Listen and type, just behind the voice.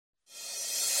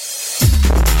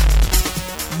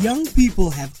Young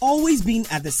people have always been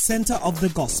at the center of the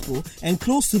gospel and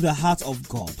close to the heart of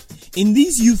God. In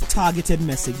these youth-targeted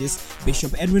messages,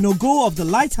 Bishop Edwin Ogo of the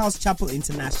Lighthouse Chapel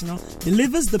International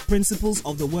delivers the principles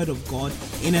of the Word of God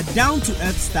in a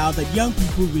down-to-earth style that young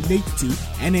people relate to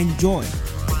and enjoy.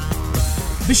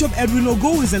 Bishop Edwin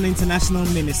Ogo is an international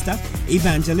minister,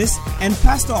 evangelist, and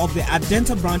pastor of the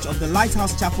Adenta branch of the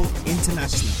Lighthouse Chapel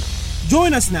International.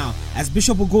 Join us now as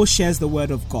Bishop Ogo shares the Word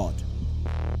of God.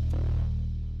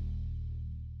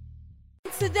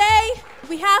 Today,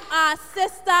 we have our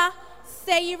sister,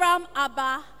 Seiram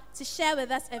Abba, to share with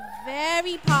us a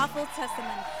very powerful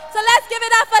testimony. So let's give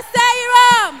it up for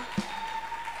Seiram!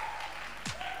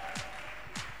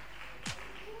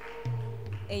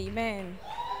 Amen.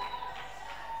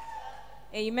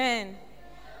 Amen.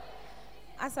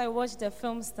 As I watched the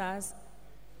film Stars,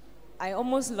 I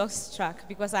almost lost track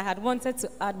because I had wanted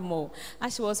to add more.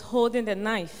 As she was holding the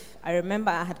knife, I remember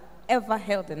I had ever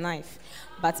held a knife.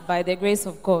 But by the grace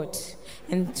of God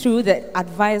and through the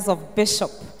advice of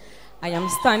Bishop, I am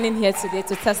standing here today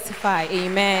to testify.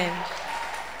 Amen.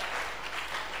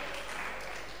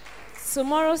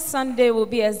 Tomorrow, Sunday, will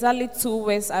be exactly 2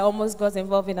 weeks. I almost got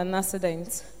involved in an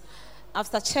accident.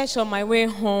 After church on my way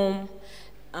home,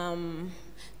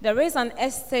 there is an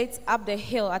estate up the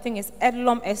hill. I think it's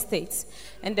Edlom Estate.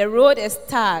 And the road is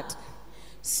tarred.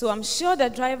 So I'm sure the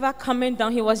driver coming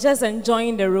down, he was just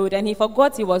enjoying the road. And he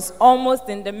forgot he was almost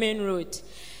in the main road.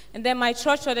 And then my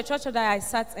church, the church that I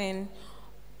sat in,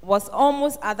 was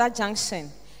almost at that junction.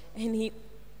 And he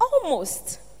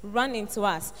almost ran into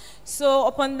us. So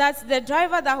upon that, the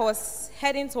driver that was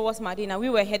heading towards Medina,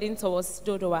 we were heading towards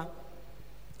Dodowa.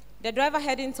 The driver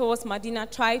heading towards Medina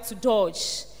tried to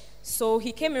dodge. So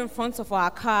he came in front of our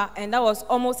car, and that was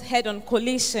almost head-on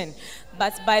collision.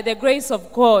 But by the grace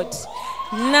of God,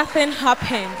 nothing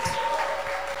happened.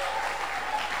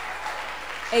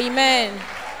 Amen.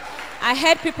 I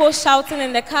heard people shouting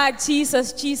in the car,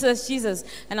 Jesus, Jesus, Jesus.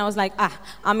 And I was like,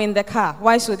 I'm in the car.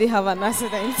 Why should they have an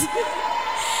accident?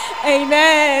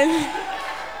 Amen.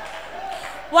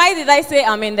 Why did I say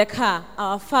I'm in the car?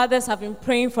 Our fathers have been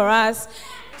praying for us.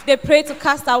 They pray to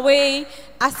cast away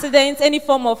accidents, any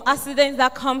form of accident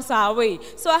that comes our way.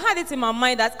 So I had it in my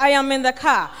mind that I am in the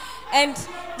car. And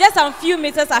just a few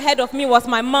meters ahead of me was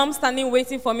my mom standing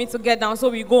waiting for me to get down so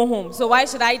we go home. So why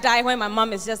should I die when my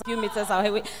mom is just a few meters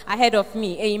ahead of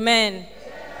me? Amen.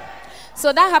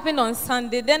 So that happened on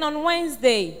Sunday. Then on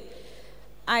Wednesday,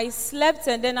 I slept,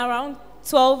 and then around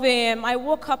 12 a.m., I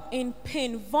woke up in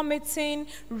pain, vomiting,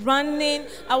 running.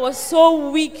 I was so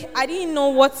weak. I didn't know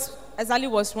what exactly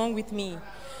was wrong with me.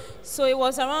 So it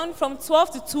was around from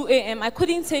 12 to 2 a.m. I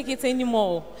couldn't take it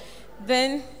anymore.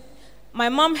 Then my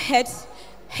mom heard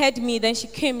me. Then she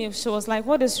came in. She was like,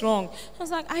 what is wrong? I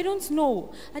was like, I don't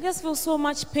know. I just feel so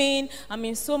much pain. I'm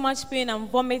in so much pain. I'm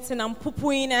vomiting. I'm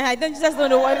poo-pooing. And I just don't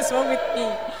know what is wrong with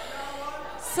me.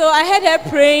 So I heard her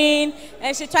praying,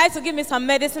 and she tried to give me some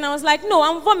medicine. I was like, no,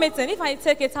 I'm vomiting. If I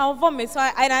take it, I'll vomit. So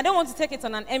I don't want to take it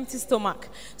on an empty stomach.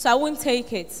 So I won't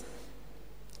take it.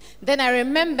 Then I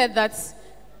remembered that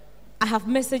I have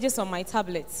messages on my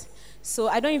tablet. So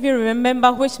I don't even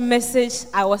remember which message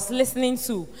I was listening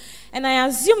to. And I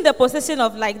assumed the position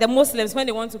of like the Muslims when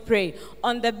they want to pray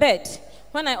on the bed.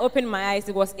 When I opened my eyes,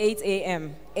 it was 8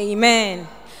 a.m. Amen.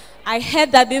 I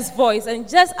heard that this voice, and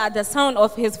just at the sound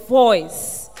of his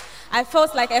voice, I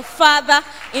felt like a father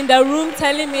in the room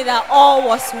telling me that all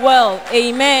was well.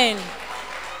 Amen.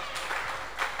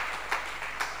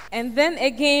 And then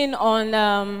again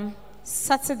on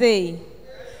Saturday,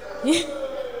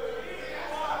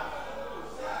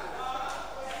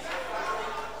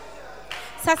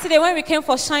 when we came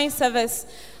for Shine service,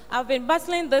 I've been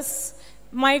battling this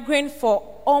migraine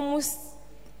for almost,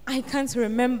 I can't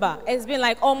remember. It's been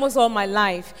like almost all my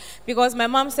life, because my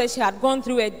mom said she had gone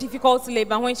through a difficult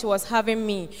labor when she was having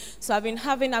me. So I've been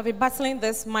battling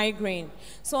this migraine.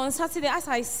 So on Saturday, as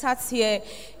I sat here,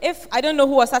 I don't know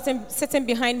who was sitting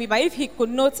behind me, but if he could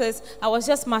notice, I was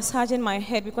just massaging my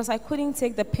head because I couldn't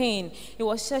take the pain. It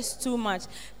was just too much.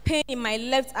 Pain in my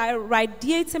left eye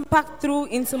radiating back through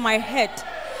into my head.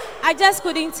 I just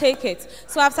couldn't take it.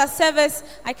 So after service,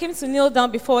 I came to kneel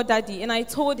down before Daddy, and I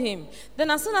told him.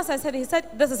 Then as soon as I said, he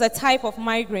said, this is a type of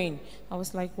migraine. I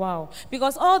was like, wow.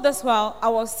 Because all this while, I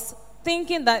was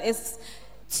thinking that it's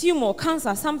tumor,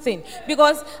 cancer, something.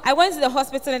 Because I went to the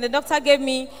hospital, and the doctor gave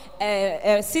me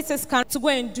a CT scan to go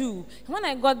and do. And when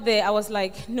I got there, I was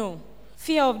like, no.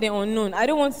 Fear of the unknown. I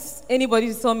don't want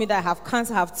anybody to tell me that I have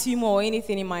cancer, have tumor, or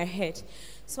anything in my head.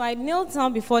 So I knelt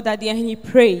down before Daddy, and he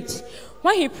prayed.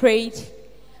 When he prayed,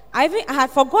 I had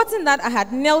forgotten that I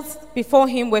had knelt before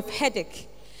him with headache.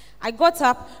 I got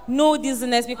up, no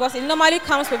dizziness, because it normally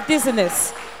comes with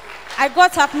dizziness. I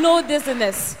got up, no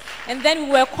dizziness. And then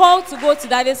we were called to go to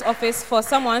Daddy's office for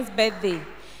someone's birthday.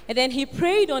 And then he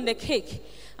prayed on the cake.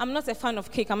 I'm not a fan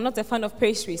of cake. I'm not a fan of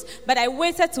pastries. But I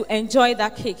waited to enjoy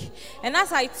that cake. And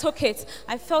as I took it,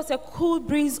 I felt a cool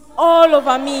breeze all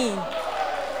over me.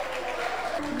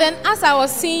 Then as I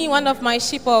was seeing one of my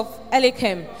sheep of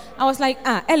Elikem, I was like,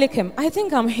 Elikem, I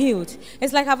think I'm healed.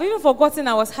 It's like I've even forgotten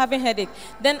I was having headache.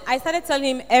 Then I started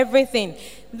telling him everything.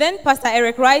 Then Pastor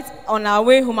Eric, right on our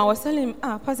way home, I was telling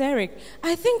him, Pastor Eric,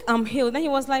 I think I'm healed. Then he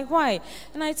was like, why?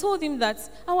 And I told him that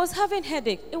I was having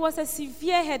headache. It was a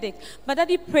severe headache. But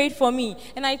Daddy prayed for me.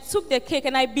 And I took the cake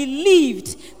and I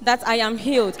believed that I am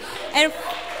healed. And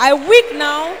a week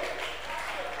now,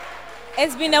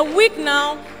 it's been a week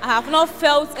now. I have not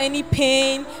felt any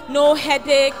pain, no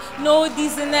headache, no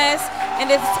dizziness, and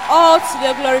it's all to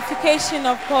the glorification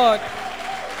of God.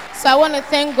 So I want to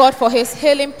thank God for his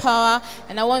healing power,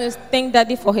 and I want to thank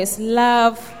Daddy for his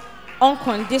love,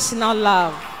 unconditional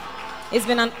love. It's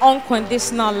been an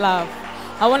unconditional love.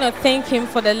 I want to thank him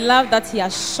for the love that he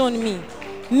has shown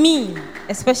me,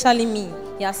 especially me.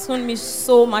 He has shown me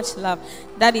so much love.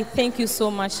 Daddy, thank you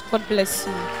so much. God bless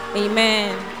you.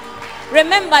 Amen.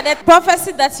 Remember that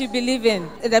prophecy that you believe in,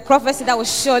 the prophecy that will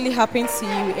surely happen to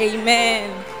you.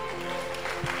 Amen.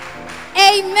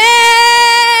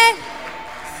 Amen.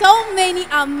 So many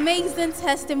amazing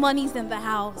testimonies in the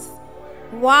house.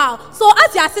 Wow. So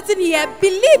as you are sitting here,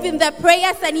 believe in the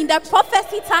prayers and in the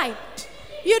prophecy time.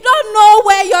 You don't know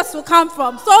where yours will come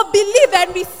from. So believe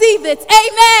and receive it.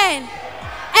 Amen.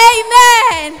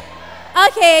 Amen.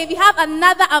 Okay, we have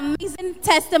another amazing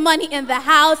testimony in the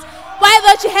house. Why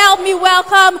don't you help me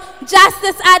welcome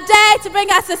Justice Ade to bring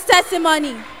us his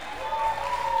testimony?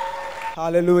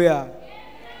 Hallelujah.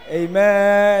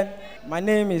 Amen. My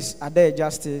name is Ade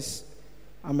Justice.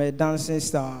 I'm a dancing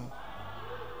star.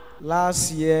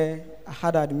 Last year, I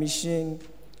had admission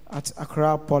at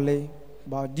Accra Poly,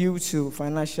 but due to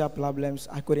financial problems,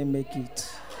 I couldn't make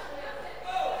it.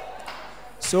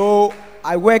 So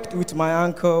I worked with my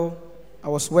uncle. I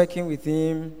was working with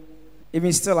him.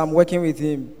 Even still, I'm working with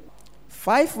him.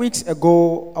 5 weeks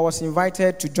ago, I was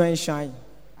invited to join Shine.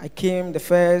 I came the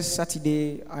first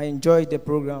Saturday. I enjoyed the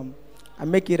program. I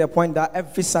make it a point that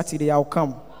every Saturday I'll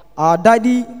come. Our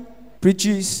daddy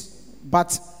preaches,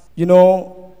 but,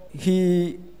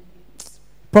 he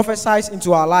prophesies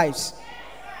into our lives.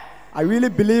 I really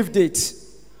believed it.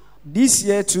 This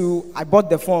year too, I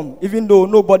bought the form, even though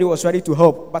nobody was ready to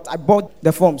help, but I bought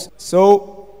the forms.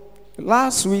 So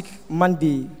last week,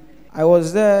 Monday, I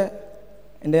was there,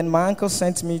 and then my uncle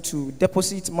sent me to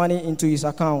deposit money into his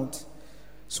account.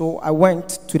 So I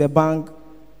went to the bank.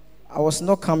 I was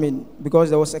not coming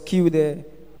because there was a queue there,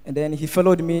 and then he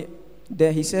followed me.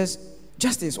 There he says,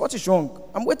 Justice, what is wrong?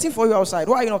 I'm waiting for you outside.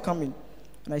 Why are you not coming?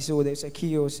 And I said, well, there's a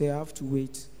queue. I say, I have to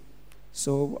wait.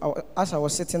 So as I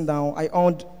was sitting down, I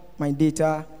on my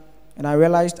data, and I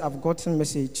realized I've gotten a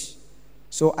message.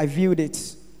 So I viewed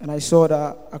it, and I saw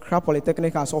that Accra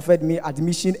Polytechnic has offered me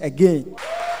admission again.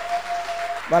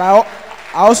 But I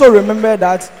also remember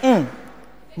that,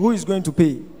 who is going to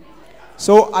pay?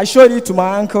 So I showed it to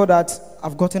my uncle that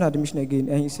I've gotten admission again.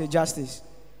 And he said, Justice,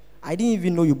 I didn't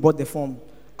even know you bought the form.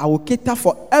 I will cater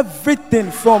for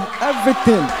everything from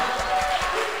everything.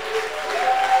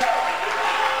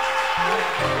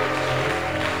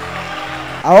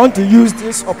 I want to use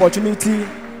this opportunity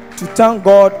to thank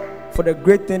God for the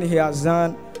great thing he has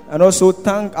done, and also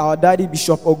thank our daddy,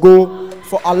 Bishop Ogo,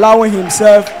 for allowing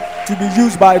himself to be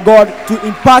used by God to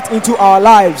impart into our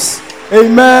lives.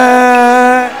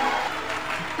 Amen.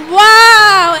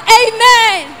 Wow.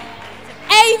 Amen.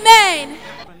 Amen.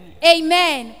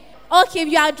 Amen. Okay,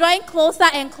 we are drawing closer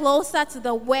and closer to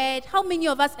the word. How many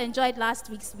of us enjoyed last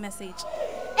week's message?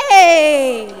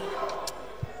 Hey.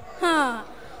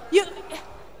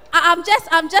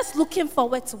 I'm just looking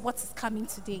forward to what is coming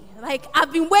today. Like,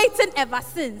 I've been waiting ever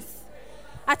since.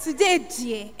 Today,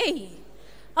 dear. Hey.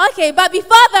 Okay, but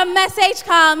before the message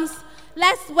comes,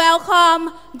 let's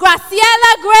welcome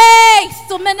Graciela Grace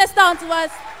to minister unto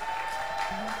us.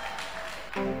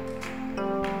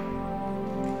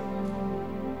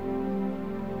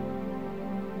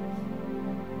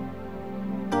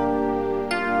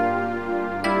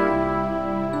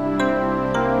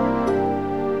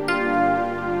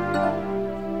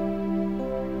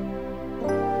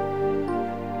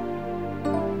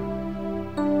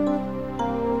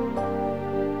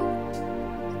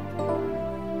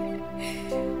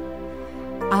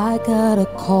 I got a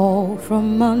call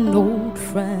from an old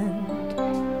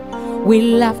friend. We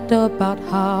laughed about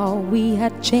how we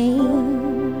had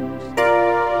changed.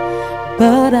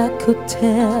 but I could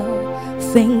tell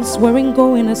things weren't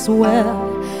going as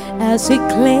well as he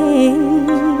claimed.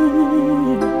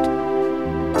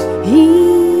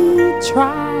 He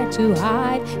tried to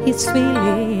hide his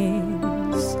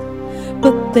feelings,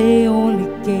 but they only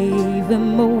gave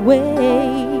him away.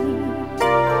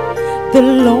 The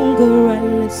longer I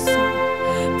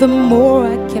listened, the more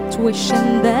I kept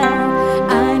wishing that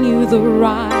I knew the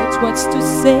right words to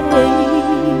say.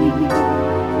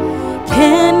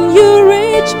 Can you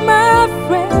reach my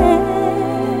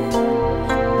friend?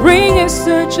 Bring a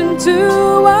search into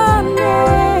our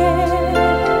name.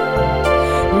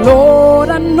 Lord,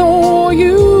 I know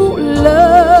you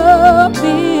love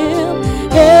him.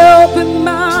 Help him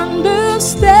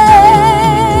understand.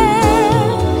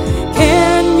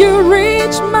 Can you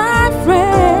reach my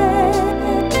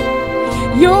friend?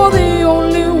 You're the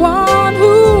only one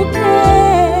who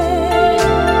can.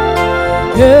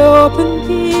 Help him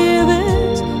give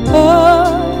his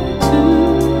heart to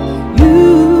you.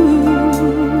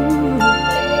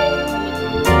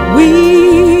 We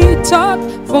talked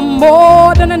for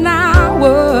more than an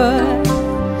hour.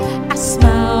 I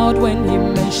smiled when he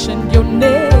mentioned your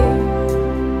name.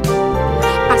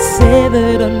 I said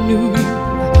that I knew you.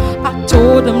 I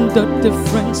told him the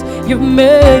difference you've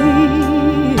made.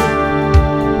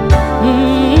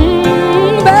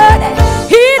 But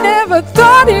he never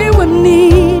thought he would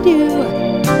need you.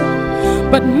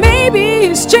 But maybe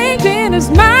he's changing his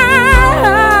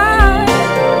mind.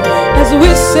 As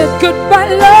we said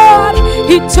goodbye, Lord,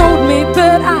 he told me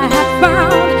that I had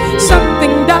found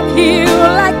something that he'd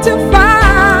like to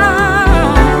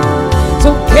find. So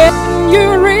can you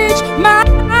reach my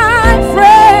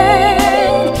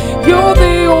friend? You're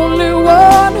the only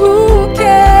one who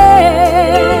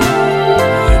can.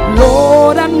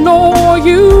 Lord, I know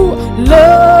you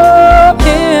love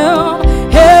him.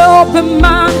 Help him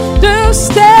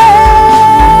understand.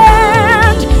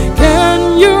 Can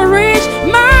you reach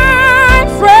my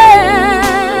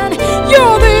friend?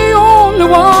 You're the only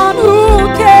one who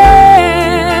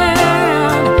can.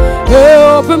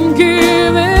 Help him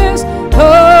give his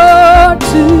heart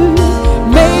to.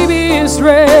 Maybe he's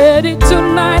ready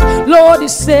tonight. Lord, he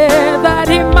said that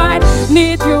he might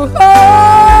need you.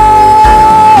 Oh,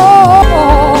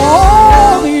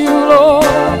 you Lord.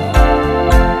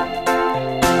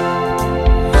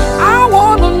 I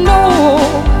want to know,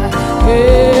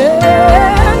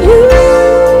 can you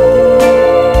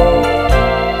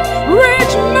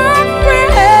reach my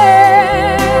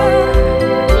friend?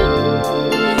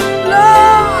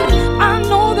 Lord, I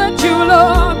know that you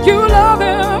love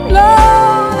him,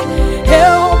 Lord.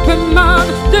 Help him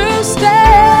understand.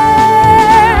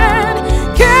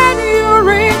 Can you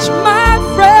reach my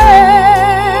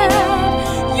friend?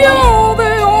 You're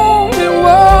the only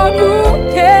one who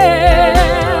can.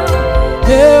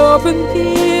 Help him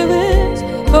give his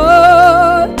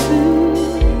heart to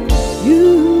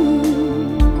you.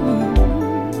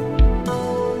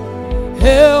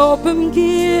 Help him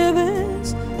give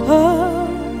his heart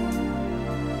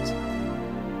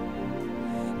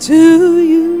to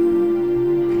you.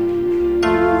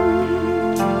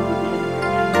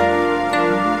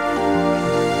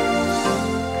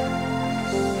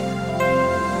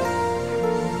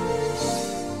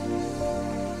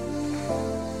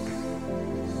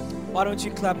 Why don't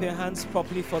you clap your hands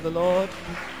properly for the Lord?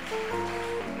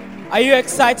 Are you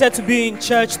excited to be in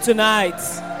church tonight?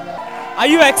 Are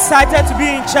you excited to be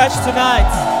in church tonight?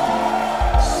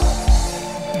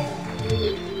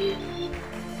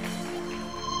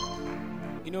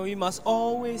 You know, you must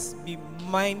always be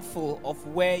mindful of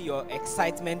where your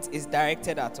excitement is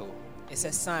directed at. All. It's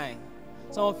a sign.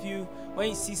 Some of you, when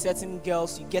you see certain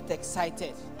girls, you get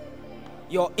excited.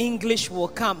 Your English will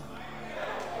come.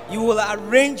 You will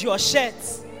arrange your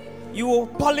shirts. You will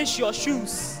polish your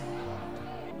shoes.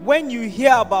 When you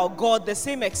hear about God, the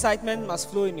same excitement must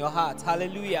flow in your heart.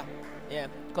 Hallelujah. Yeah.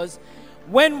 Because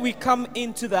when we come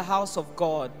into the house of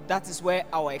God, that is where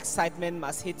our excitement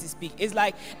must hit its peak. It's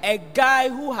like a guy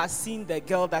who has seen the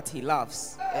girl that he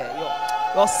loves.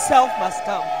 Yourself must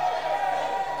come.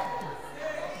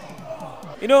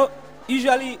 You know,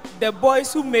 usually the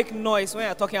boys who make noise when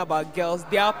you're talking about girls,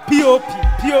 they are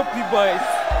POP boys.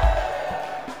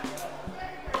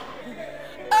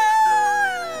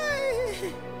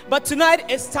 But tonight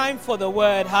it's time for the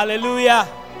word. Hallelujah.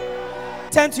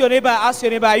 Turn to your neighbor and ask your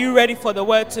neighbor, are you ready for the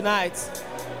word tonight?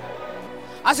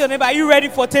 Ask your neighbor, are you ready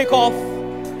for takeoff?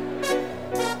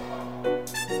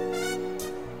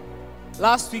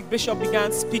 Last week, Bishop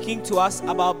began speaking to us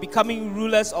about becoming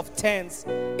rulers of tents.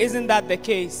 Isn't that the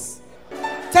case?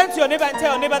 Turn to your neighbor and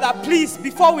tell your neighbor that, please,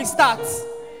 before we start,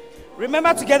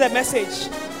 remember to get a message.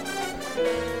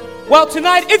 Well,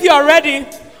 tonight, if you are ready,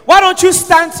 why don't you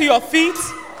stand to your feet?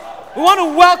 We want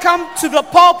to welcome to the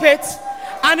pulpit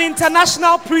an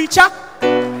international preacher,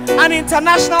 an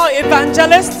international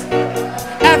evangelist,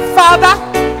 a father,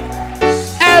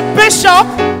 a bishop.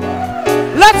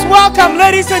 Let's welcome,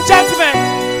 ladies and gentlemen,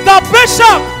 the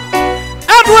Bishop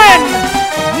Edwin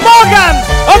Morgan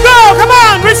Ogo. Come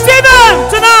on, receive him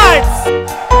tonight.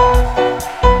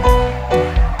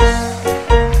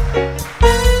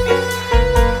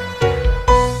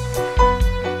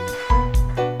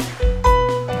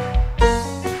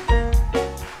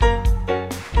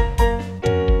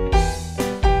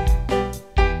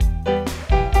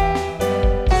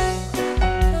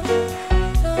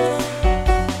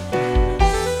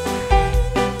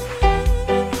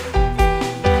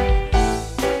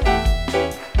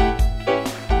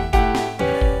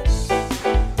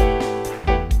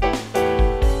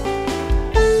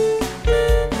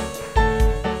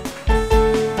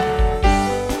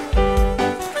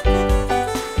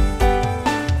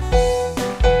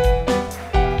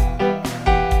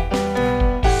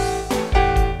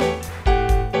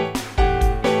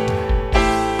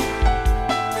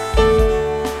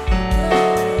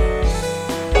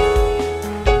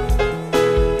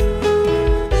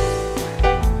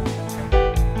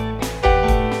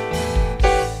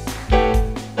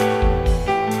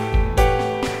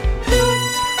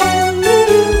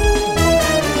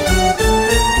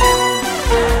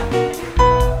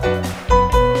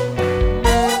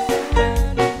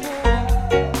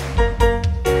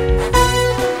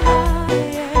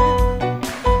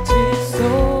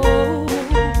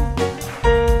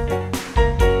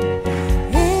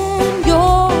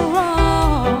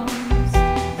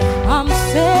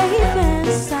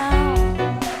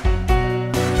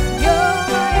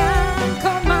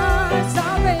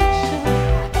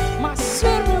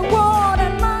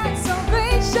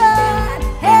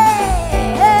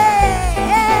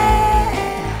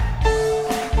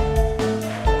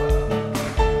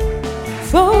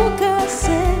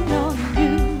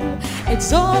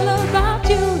 It's all about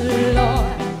you,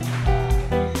 Lord.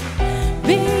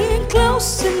 Being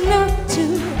close enough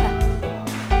to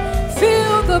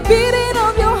feel the beating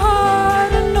of your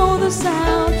heart and know the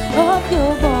sound of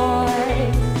your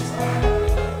voice.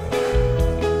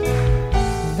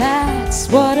 That's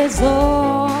what it's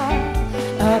all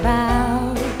about.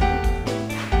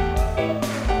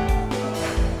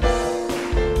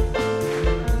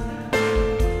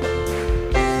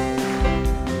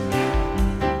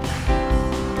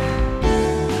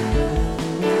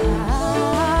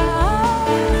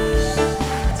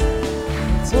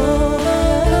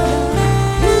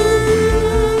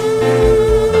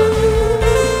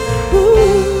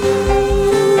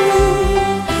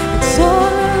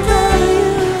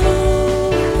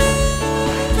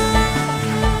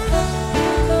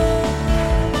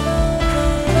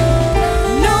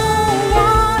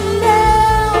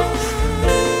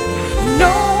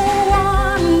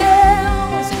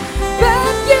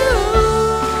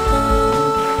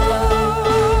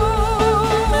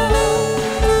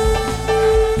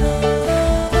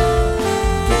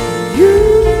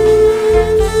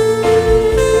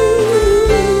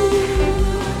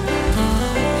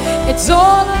 It's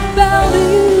all about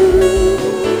you.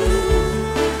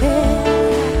 Yeah.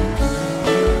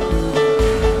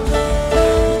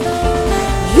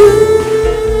 You.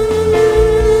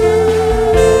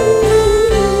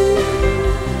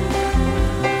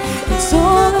 It's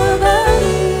all about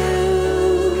you.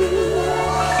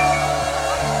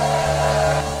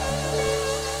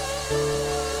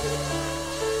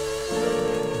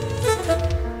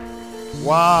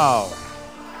 Wow.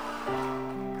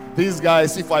 These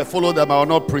guys, if I follow them, I will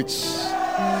not preach.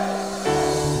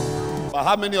 But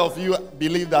how many of you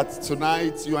believe that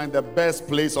tonight you are in the best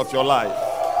place of your life?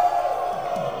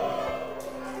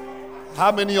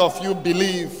 How many of you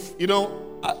believe,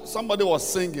 somebody was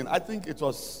singing, I think it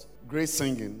was great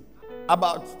singing.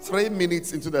 About 3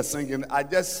 minutes into the singing, I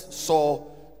just saw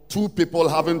 2 people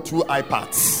having 2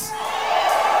 iPads.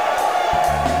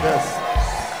 Yes,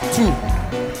 2.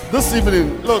 This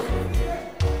evening, look,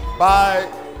 by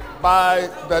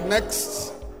the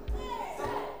next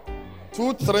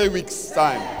 2-3 weeks'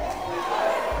 time,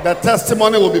 the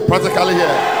testimony will be practically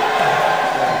here.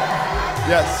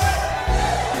 Yes.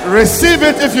 Receive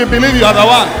it if you believe you are the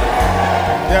one.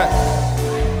 Yes.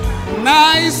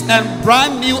 Nice and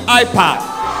brand new iPad.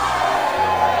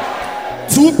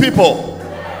 2 people.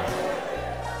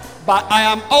 But I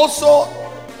am also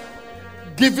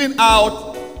giving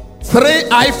out 3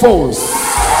 iPhones.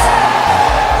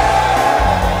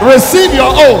 Receive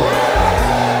your own.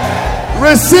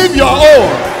 Receive your own.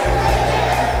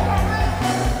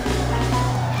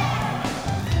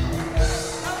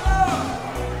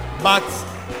 But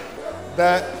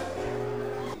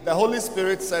the Holy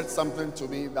Spirit said something to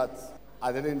me that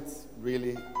I didn't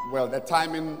really, the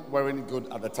timing weren't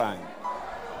good at the time.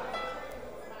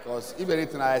 Because if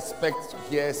anything, I expect to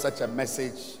hear such a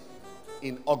message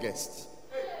in August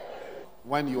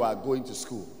when you are going to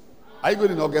school. Are you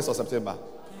going in August or September?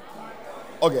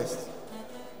 August.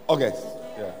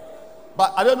 Yeah.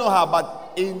 But I don't know how,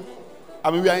 but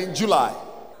we are in July.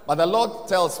 But the Lord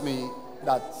tells me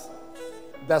that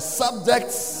the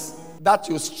subjects that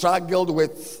you struggled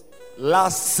with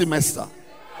last semester,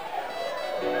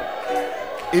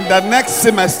 in the next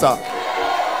semester,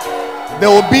 they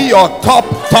will be your top.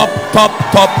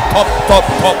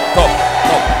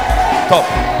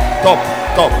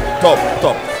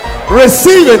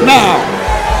 Receive it now.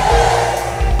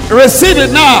 Receive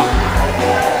it now.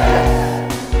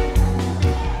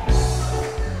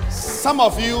 Some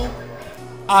of you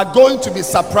are going to be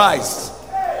surprised.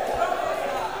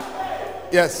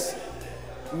 Yes.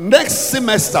 Next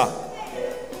semester,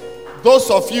 those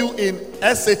of you in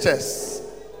SHS,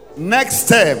 next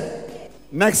term,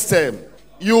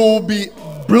 you will be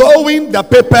blowing the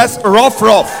papers rough.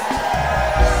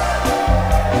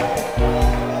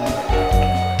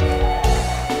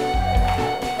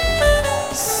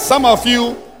 Some of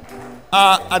you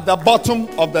are at the bottom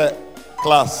of the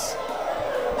class.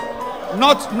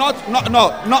 Not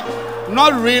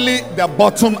really the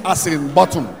bottom as in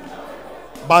bottom.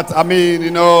 But I mean,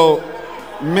 middle,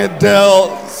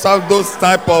 some those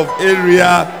type of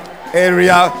area.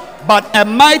 But a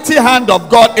mighty hand of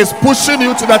God is pushing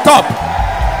you to the top.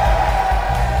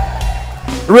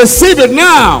 Receive it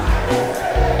now.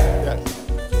 Yes.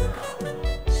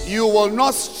 You will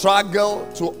not struggle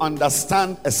to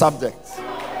understand a subject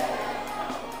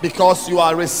because you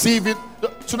are receiving.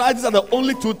 Tonight, these are the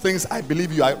only two things I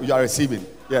believe you are receiving.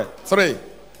 Yeah, 3.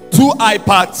 2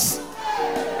 iPads,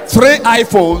 3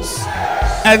 iPhones,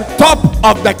 and top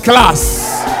of the class.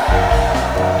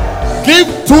 Give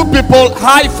 2 people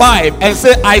high five and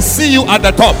say, I see you at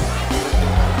the top.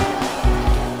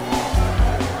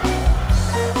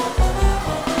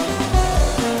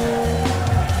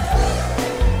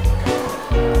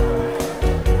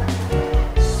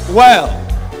 Well,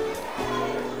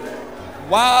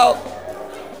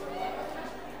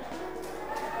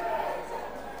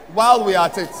 while we are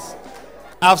at it,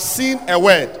 I've seen a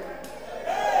word.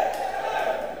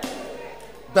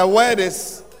 The word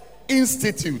is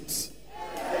institute.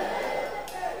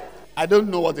 I don't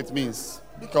know what it means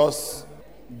because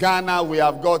Ghana, we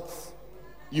have got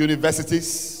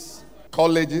universities,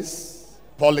 colleges,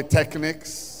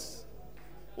 polytechnics.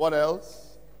 What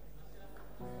else?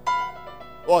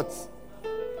 What?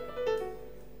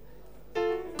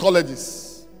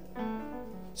 Colleges.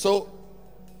 So,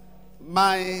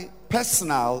 my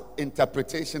personal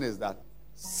interpretation is that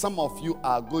some of you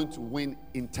are going to win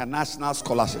international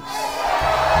scholarships.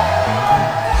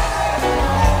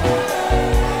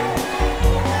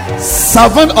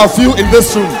 7 of you in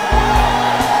this room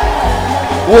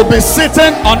will be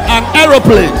sitting on an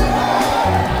aeroplane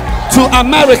to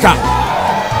America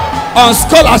on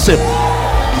scholarship.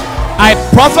 I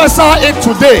prophesy it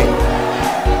today,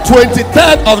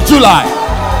 23rd of July,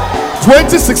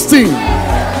 2016.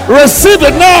 Receive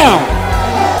it now.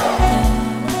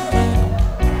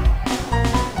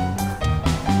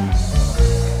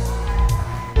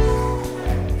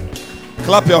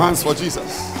 Clap your hands for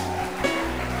Jesus.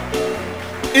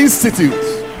 Institute.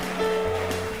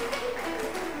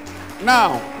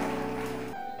 Now,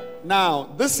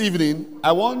 this evening,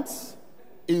 I want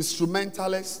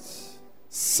instrumentalists,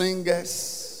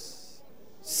 singers,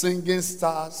 singing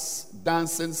stars,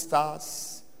 dancing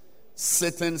stars,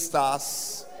 sitting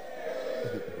stars.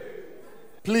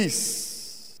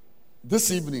 Please,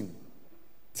 this evening,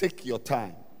 take your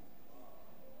time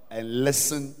and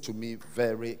listen to me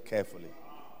very carefully.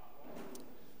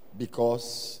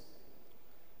 Because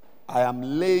I am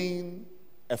laying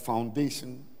a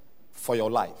foundation for your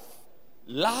life.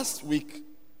 Last week,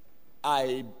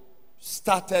 I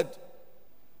started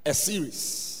a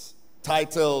series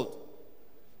titled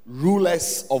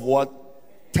Rulers of what?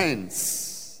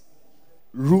 Tens.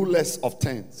 Rulers of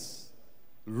tens.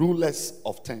 Rulers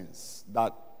of tens.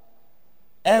 That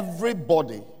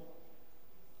everybody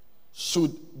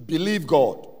should believe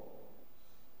God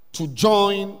to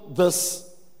join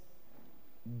this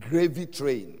gravy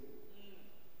train.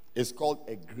 It's called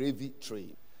a gravy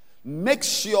train. Make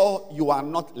sure you are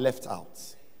not left out,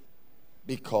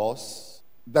 because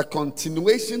the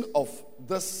continuation of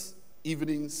this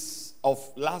evening's, of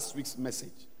last week's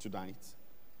message tonight,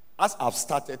 as I've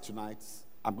started tonight,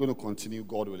 I'm going to continue,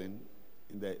 God willing,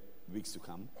 in the weeks to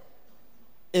come.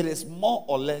 It is more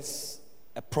or less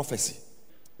a prophecy.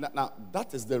 Now,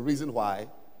 that is the reason why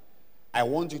I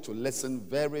want you to listen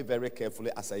very, very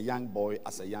carefully as a young boy,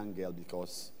 as a young girl,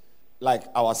 because like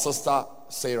our sister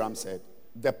Saram said,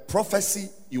 the prophecy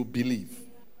you believe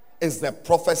is the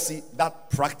prophecy that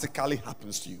practically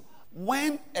happens to you.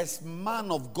 When a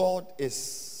man of God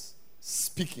is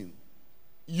speaking,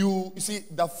 you see,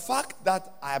 the fact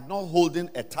that I am not holding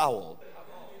a towel,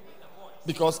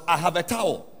 because I have a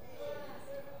towel.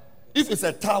 If it's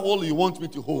a towel you want me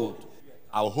to hold,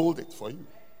 I'll hold it for you.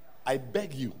 I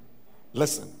beg you,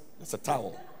 listen, it's a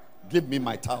towel. Give me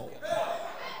my towel.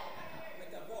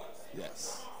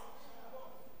 Yes.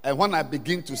 And when I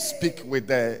begin to speak with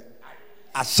the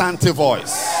Ashanti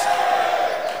voice,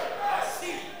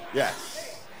 yes.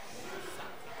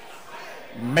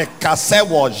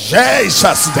 Mekasewo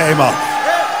Jesus name.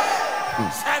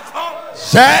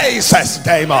 Jesus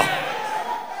name.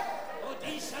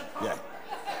 Yeah.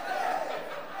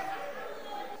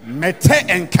 Mete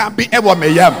enkambi ewo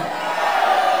meyam.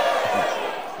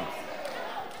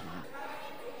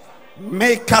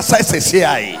 Mekasa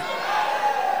sesiai.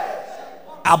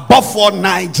 Above 4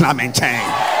 nights na maintain.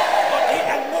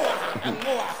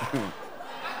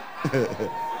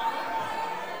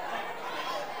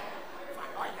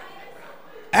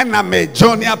 And I'm a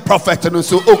junior prophet no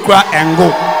so okra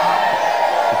engo.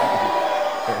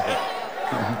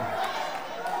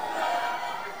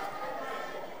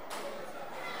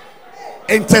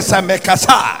 Intesa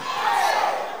mekasa.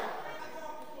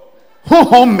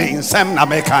 Who means sem na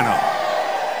mekano.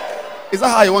 Is that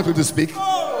how you want me to speak?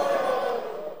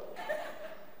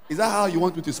 Is that how you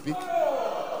want me to speak?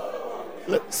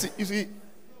 Let's see. You see,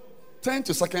 turn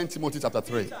to 2 Timothy chapter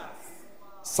 3.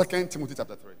 2 Timothy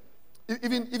chapter 3.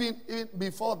 Even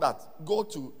before that, go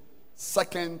to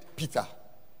 2 Peter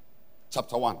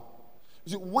chapter 1.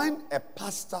 You see, when a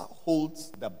pastor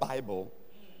holds the Bible,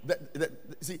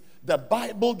 the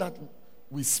Bible that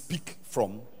we speak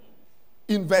from,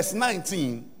 in verse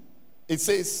 19, it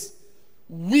says,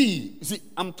 you see,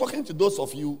 I'm talking to those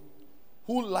of you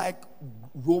who like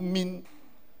roaming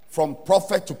from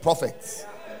prophet to prophet.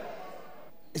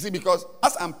 You see, because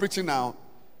as I'm preaching now,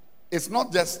 I'm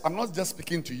not just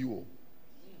speaking to you.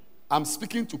 I'm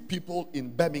speaking to people in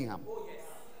Birmingham.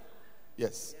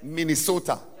 Yes.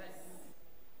 Minnesota.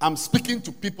 I'm speaking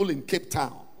to people in Cape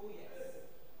Town.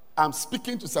 I'm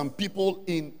speaking to some people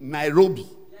in Nairobi.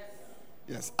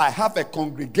 Yes. I have a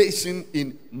congregation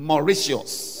in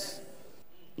Mauritius.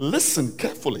 Listen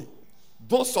carefully.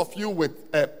 Those of you with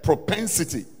a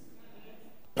propensity,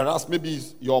 perhaps maybe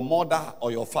your mother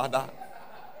or your father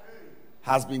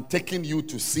has been taking you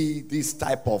to see this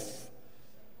type of,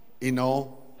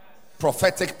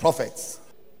 prophetic prophets.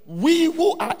 We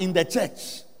who are in the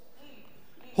church,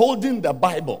 holding the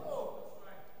Bible,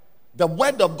 the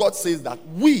word of God says that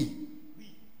we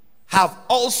have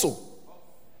also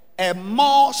a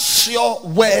more sure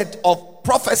word of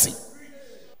prophecy,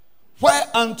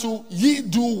 whereunto ye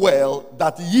do well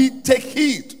that ye take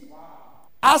heed,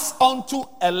 as unto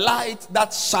a light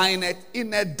that shineth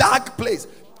in a dark place.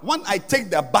 When I take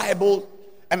the Bible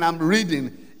and I'm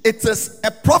reading, it is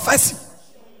a prophecy.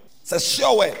 It's a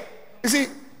sure word. You see,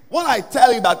 when I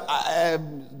tell you that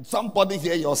somebody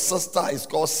here, your sister is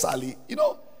called Sally,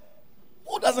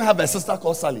 who doesn't have a sister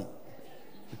called Sally?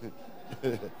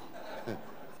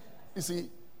 You see,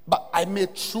 but I may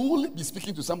truly be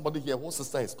speaking to somebody here whose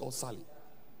sister is called Sally.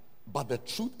 But the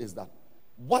truth is that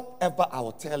whatever I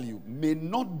will tell you may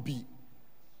not be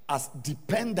as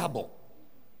dependable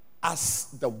as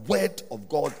the word of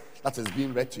God that is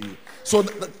being read to you. So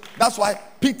that's why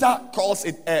Peter calls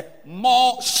it a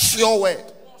more sure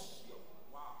word.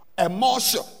 A more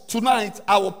sure. Tonight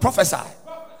I will prophesy.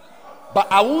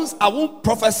 But I won't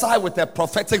prophesy with a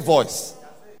prophetic voice.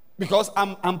 Because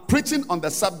I'm preaching on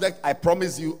the subject I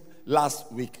promised you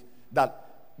last week. That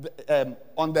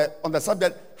on the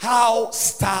subject, how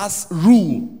stars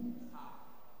rule.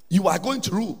 You are going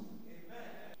to rule.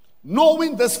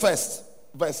 Knowing this first,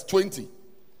 verse 20,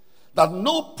 that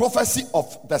no prophecy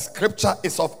of the scripture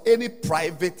is of any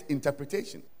private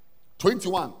interpretation.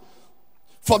 21,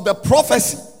 for the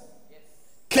prophecy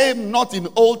came not in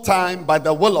old time by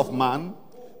the will of man,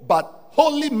 but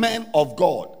holy men of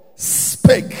God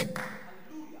spake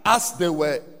as they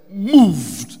were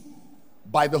moved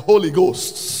by the Holy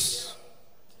Ghost.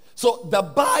 So the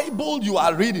Bible you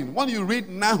are reading, when you read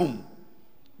Nahum,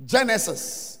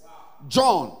 Genesis,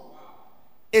 John,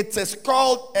 it is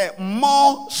called a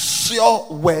more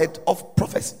sure word of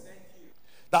prophecy.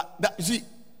 That you see,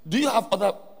 do you have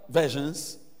other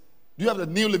versions? Do you have the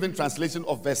New Living Translation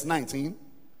of verse 19?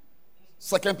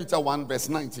 2 Peter 1 verse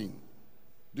 19.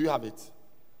 Do you have it?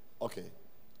 Okay.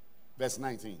 Verse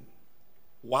 19.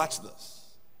 Watch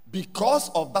this. Because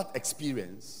of that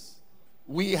experience,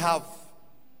 we have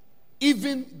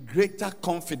even greater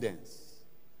confidence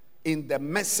in the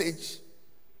message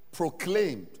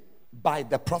proclaimed by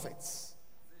the prophets.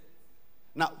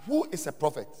 Now, who is a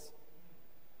prophet?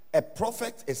 A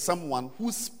prophet is someone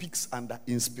who speaks under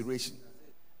inspiration.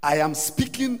 I am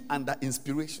speaking under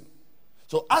inspiration.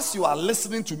 So as you are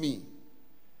listening to me,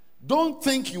 don't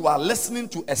think you are listening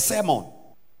to a sermon.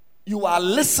 You are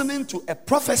listening to a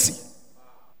prophecy.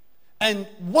 And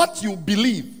what you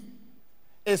believe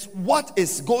is what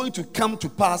is going to come to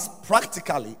pass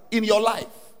practically in your life.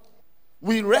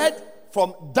 We read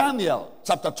from Daniel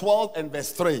chapter 12 and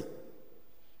verse 3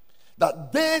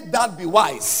 that they that be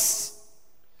wise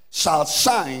shall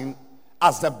shine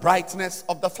as the brightness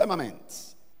of the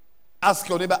firmament. Ask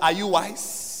your neighbor, are you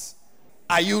wise?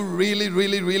 Are you really,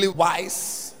 really, really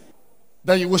wise?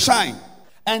 Then you will shine.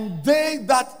 And they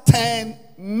that turn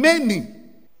many.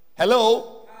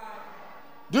 Hello?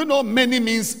 Do you know many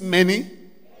means many?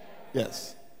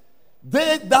 Yes.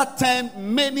 They that turn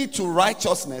many to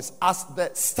righteousness as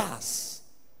the stars.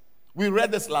 We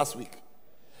read this last week.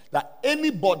 That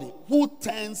anybody who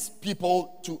turns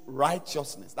people to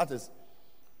righteousness, that is,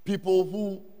 people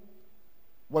who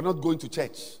were not going to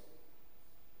church,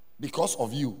 because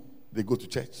of you, they go to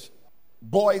church.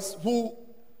 Boys who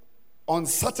on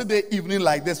Saturday evening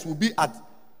like this will be at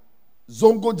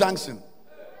Zongo Junction,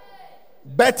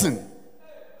 betting,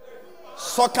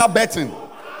 soccer betting.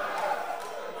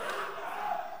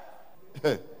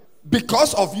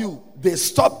 Because of you, they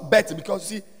stop betting. Because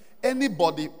see,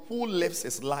 anybody who lives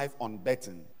his life on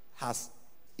betting has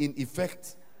in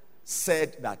effect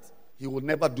said that he will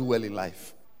never do well in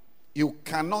life. You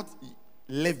cannot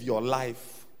live your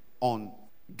life on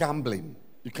gambling.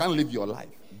 You can't live your life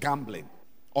gambling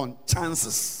on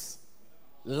chances.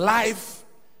 Life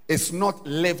is not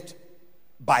lived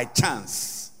by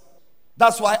chance.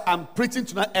 That's why I'm preaching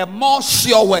tonight a more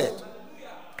sure word.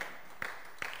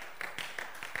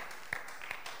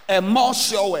 A more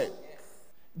sure word.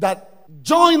 That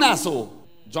join us,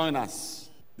 join us.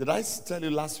 Did I tell you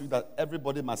last week that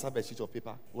everybody must have a sheet of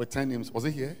paper with 10 names? Was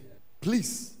it here?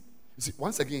 Please. You see,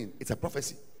 once again, it's a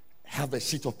prophecy. Have a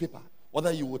sheet of paper.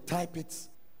 Whether you will type it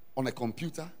on a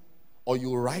computer or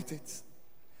you write it,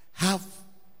 have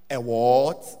a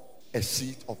word, a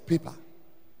sheet of paper,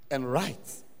 and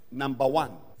write number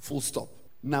 1, full stop.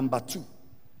 Number 2,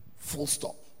 full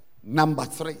stop. Number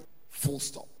 3, full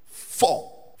stop.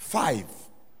 4, 5,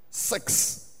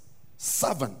 6,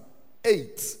 7,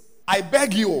 8. I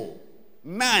beg you,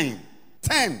 9,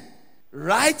 10.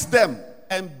 Write them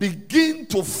and begin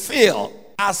to feel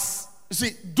as, you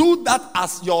see, do that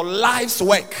as your life's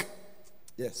work.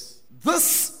 Yes.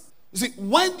 This, you see,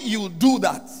 when you do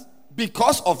that,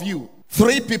 because of you,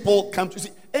 3 people come to, you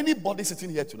see, anybody sitting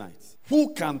here tonight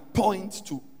who can point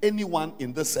to anyone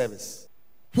in this service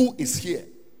who is here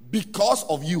because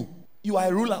of you, you are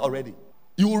a ruler already.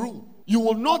 You will rule. You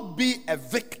will not be a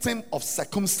victim of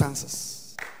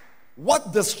circumstances.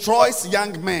 What destroys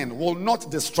young men will not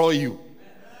destroy you.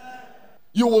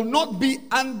 You will not be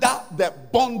under the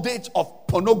bondage of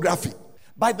pornography.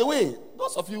 By the way,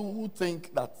 those of you who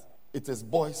think that it is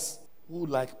boys who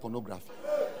like pornography.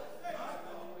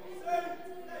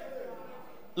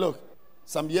 Look,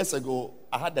 some years ago,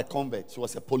 I had a convert. She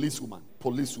was a policewoman.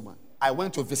 I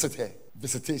went to visit her.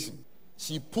 Visitation.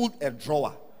 She pulled a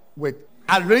drawer with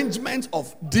arrangement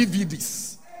of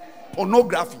DVDs.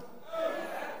 Pornography.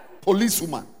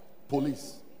 Policewoman.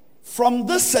 Police. From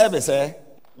this service,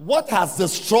 what has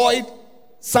destroyed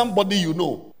somebody you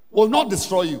know will not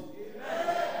destroy you.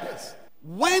 Yes.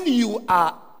 When you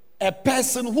are a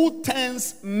person who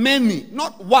turns many,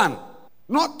 not 1,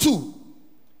 not 2,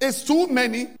 it's too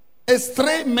many, it's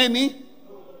 3 many.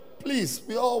 Please,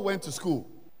 we all went to school.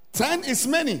 10 is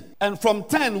many. And from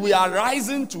 10, we are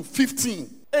rising to 15,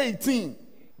 18.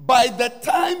 By the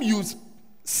time you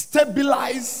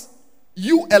stabilize,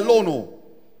 you alone,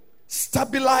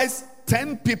 stabilize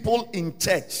 10 people in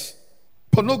church,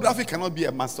 pornography cannot be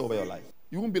a master over your life.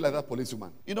 You won't be like that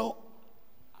policewoman. You know,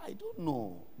 I don't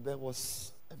know. There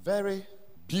was a very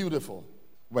beautiful,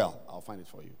 well, I'll find it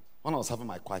for you. When I was having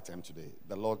my quiet time today,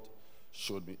 the Lord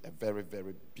showed me a very,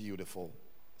 very beautiful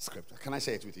scripture. Can I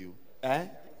share it with you?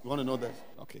 You want to know that?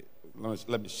 Okay,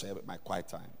 let me share my quiet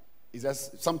time. It's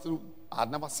just something I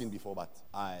had never seen before, but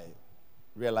I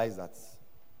realized that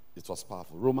it was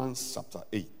powerful. Romans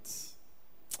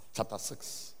chapter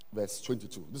 6, verse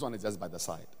 22. This one is just by the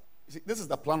side. You see, this is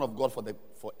the plan of God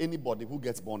for anybody who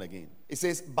gets born again. It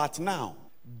says, but now,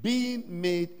 being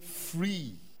made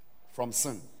free from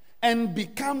sin and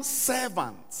become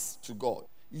servants to God.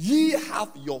 Ye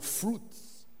have your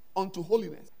fruits unto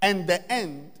holiness, and the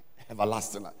end,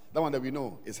 everlasting life. That one that we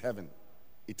know is heaven,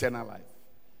 eternal life,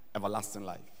 everlasting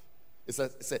life.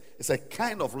 It's a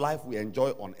kind of life we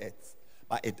enjoy on earth,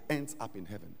 but it ends up in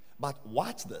heaven. But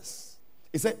watch this.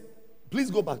 He said, please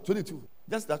go back, 22.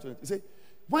 Just that 22. He said,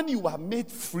 when you are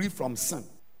made free from sin,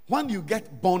 when you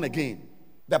get born again,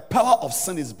 the power of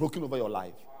sin is broken over your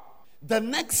life. The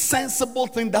next sensible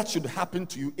thing that should happen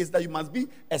to you is that you must be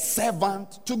a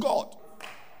servant to God.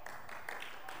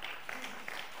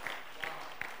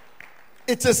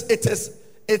 It is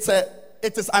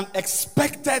an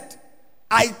expected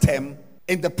item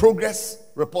in the progress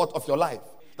report of your life.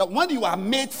 That when you are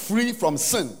made free from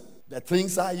sin, the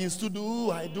things I used to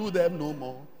do, I do them no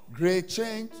more. Great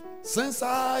change since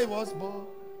I was born,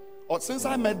 or since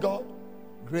I met God.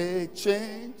 Great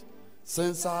change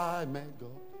since I met God.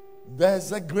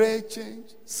 There's a great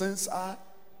change since I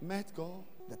met God.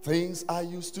 The things I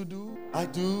used to do, I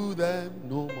do them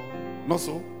no more. Not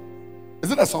so?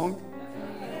 Is it a song?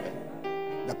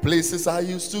 The places I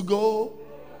used to go,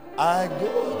 I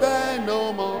go there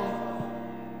no more.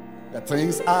 The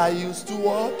things I used to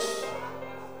watch,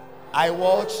 I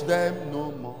watch them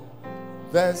no more.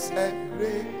 There's a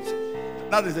great.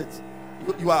 That is it.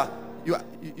 You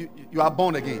are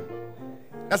born again.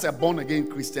 That's a born again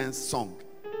Christian song.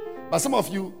 But some of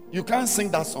you can't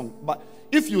sing that song. But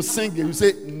if you sing it, you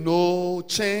say, no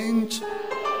change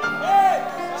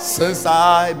since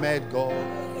I met God.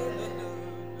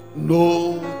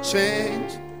 No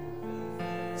change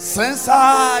since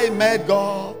I met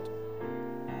God.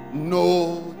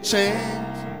 No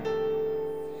change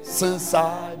since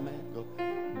I met God.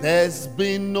 There's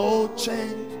been no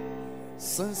change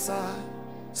since I.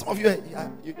 Some of you are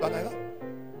like that.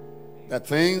 The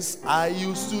things I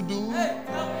used to do,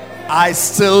 I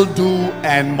still do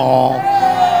and more.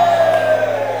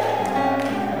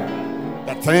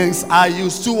 The things I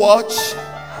used to watch,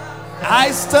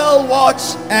 I still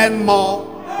watch and more.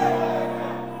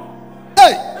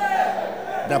 Hey!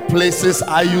 The places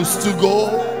I used to go,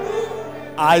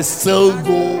 I still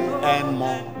go and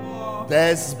more.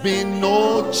 There's been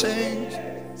no change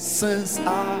since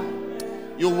I.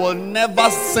 You will never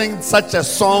sing such a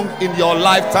song in your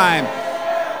lifetime.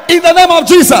 In the name of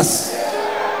Jesus.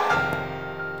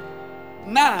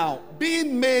 Now,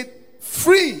 being made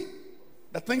free.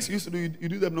 The things you used to do, you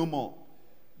do them no more.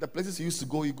 The places you used to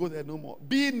go, you go there no more.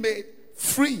 Being made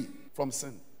free from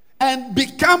sin. And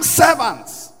become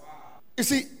servants. You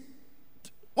see,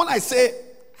 when I say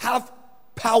have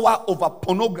power over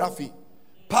pornography,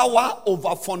 power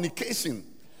over fornication,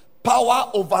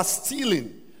 power over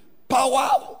stealing, power,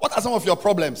 what are some of your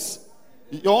problems?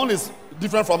 Your own is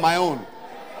different from my own.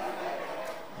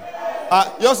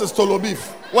 Yours is Tolo beef.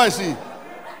 Where is she?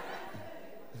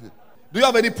 Do you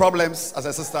have any problems as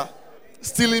a sister?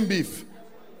 Stealing beef.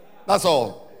 That's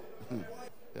all.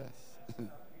 Yes.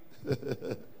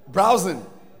 Browsing.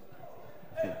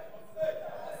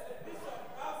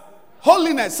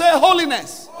 Holiness. Say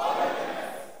holiness.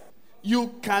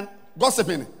 You can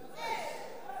gossiping.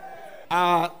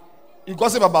 You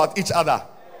gossip about each other.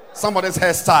 Somebody's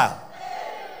hairstyle.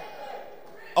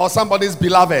 Or somebody's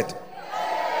beloved.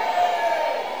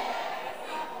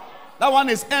 That one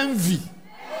is envy.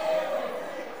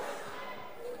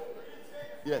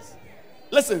 Yes.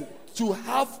 Listen, to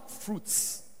have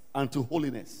fruits unto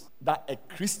holiness, that a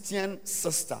Christian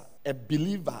sister, a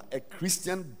believer, a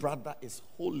Christian brother is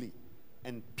holy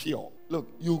and pure. Look,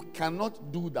 you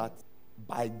cannot do that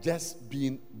by just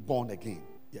being born again.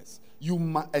 Yes.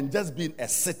 And just being a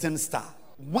certain star.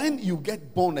 When you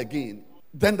get born again,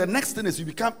 then the next thing is you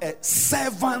become a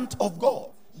servant of God.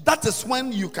 That is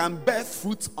when you can bear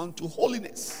fruit unto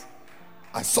holiness.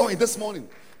 I saw it this morning.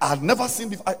 I had never seen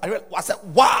before. I said,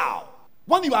 wow.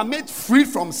 When you are made free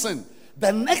from sin,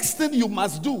 the next thing you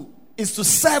must do is to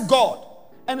serve God.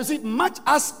 And you see, much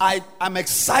as I am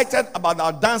excited about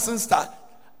our dancing stars,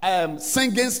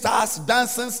 singing stars,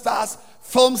 dancing stars,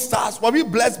 film stars, were we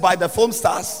blessed by the film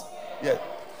stars? Yeah.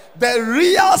 The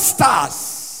real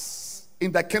stars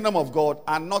in the kingdom of God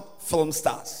are not film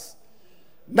stars.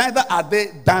 Neither are they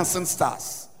dancing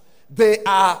stars. They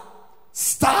are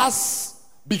stars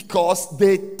because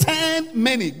they turned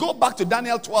many. Go back to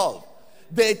Daniel 12.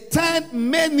 They turned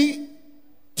many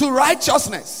to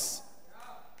righteousness.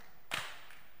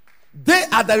 They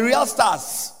are the real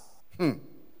stars.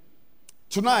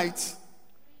 Tonight,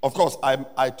 of course,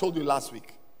 I told you last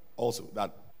week also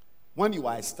that when you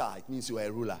are a star, it means you are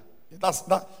a ruler.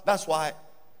 That's why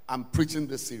I'm preaching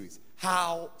this series.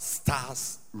 How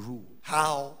stars rule.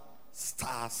 How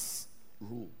stars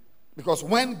rule. Because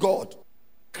when God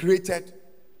created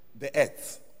the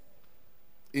earth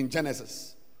in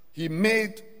Genesis, he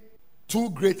made two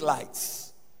great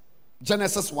lights.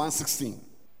 Genesis 1:16.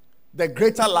 The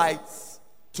greater light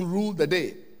to rule the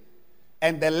day,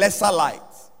 and the lesser light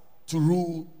to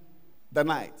rule the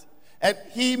night. And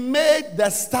he made the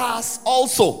stars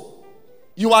also.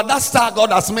 You are that star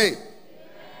God has made.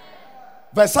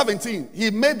 Verse 17. He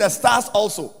made the stars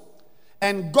also.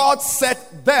 And God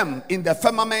set them in the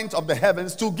firmament of the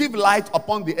heavens to give light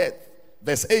upon the earth.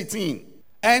 Verse 18.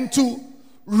 And to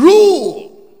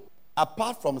rule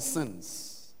apart from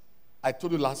sins. I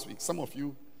told you last week, some of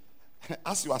you,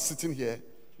 as you are sitting here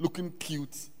looking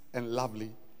cute and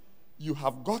lovely, you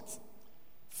have got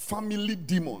family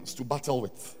demons to battle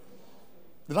with.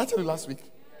 Did I tell you last week?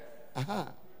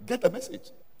 Get the message.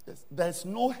 Yes. There's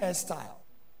no hairstyle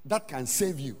that can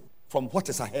save you from what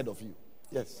is ahead of you.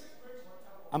 Yes.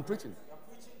 I'm preaching.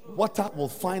 Water will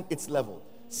find its level.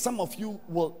 Some of you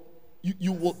will,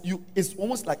 it's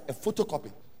almost like a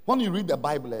photocopy. When you read the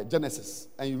Bible, Genesis,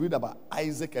 and you read about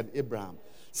Isaac and Abraham,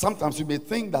 sometimes you may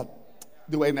think that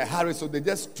they were in a hurry, so they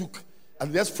just took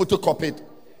and just photocopied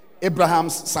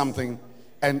Abraham's something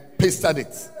and pasted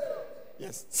it.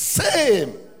 Yes.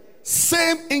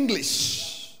 Same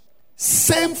English,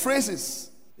 same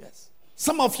phrases. Yes.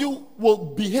 Some of you will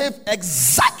behave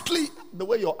exactly the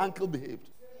way your uncle behaved.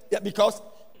 Yeah, because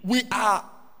we are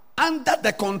under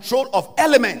the control of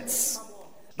elements.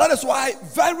 That is why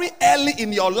very early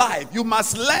in your life, you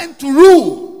must learn to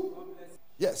rule.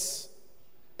 Yes.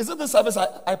 Isn't the service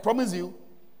I promise you?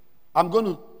 I'm going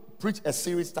to preach a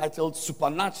series titled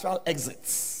Supernatural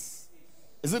Exits.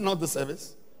 Is it not the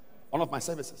service? One of my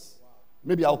services.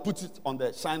 Maybe I'll put it on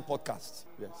the Shine podcast.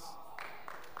 Yes.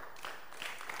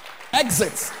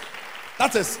 Exits.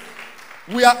 That is,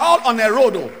 we are all on a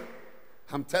road. Oh.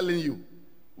 I'm telling you,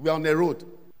 we are on a road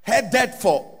headed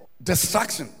for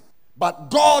destruction. But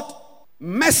God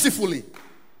mercifully,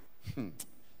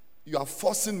 you are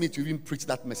forcing me to even preach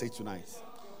that message tonight.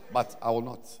 But I will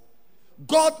not.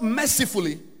 God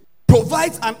mercifully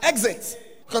provides an exit.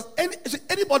 Because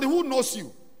anybody who knows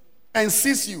you and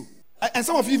sees you, and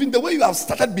some of you, even the way you have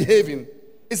started behaving,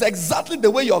 is exactly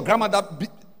the way your grandmother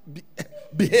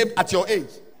behaved at your age.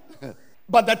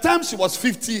 But the time she was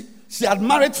 50, she had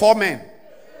married 4 men.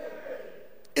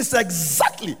 It's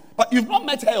exactly. But you've not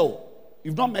met her.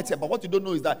 You've not met her. But what you don't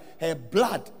know is that her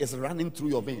blood is running through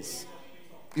your veins.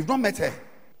 You've not met her.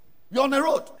 You're on the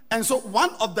road. And so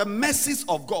one of the mercies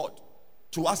of God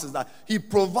to us is that he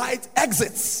provides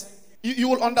exits. You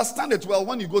will understand it well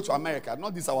when you go to America.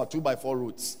 Not these our 2x4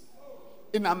 roads.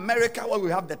 In America, where we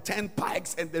have the 10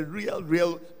 pikes and the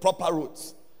real proper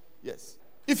roads. Yes.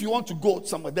 If you want to go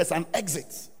somewhere, there's an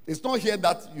exit. It's not here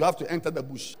that you have to enter the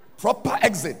bush. Proper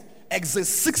exit. Exit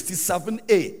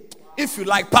 67A. If you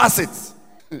like, pass it.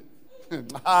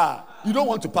 You don't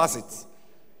want to pass it.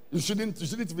 You shouldn't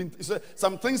even,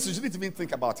 some things you shouldn't even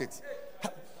think about it.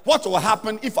 What will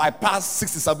happen if I pass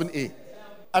 67A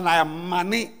and I am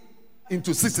money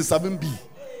into 67B?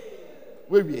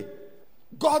 Wait.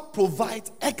 God provides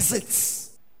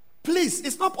exits. Please,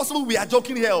 it's not possible we are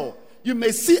joking here. You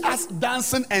may see us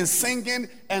dancing and singing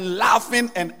and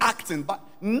laughing and acting, but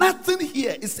nothing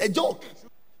here is a joke.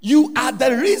 You are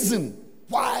the reason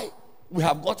why we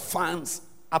have got fans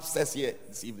upstairs here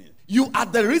this evening. You are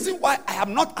the reason why I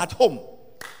am not at home.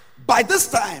 By this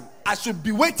time, I should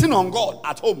be waiting on God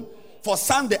at home for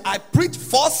Sunday. I preach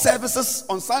 4 services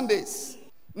on Sundays.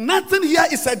 Nothing here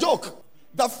is a joke.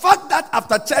 The fact that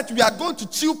after church we are going to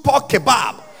chew pork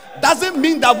kebab doesn't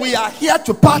mean that we are here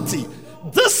to party.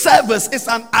 This service is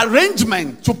an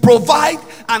arrangement to provide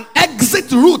an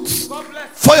exit route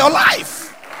for your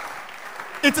life.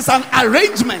 It is an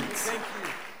arrangement.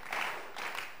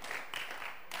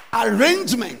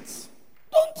 Arrangement.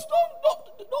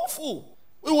 Don't fool.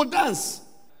 We will dance.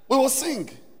 We will sing.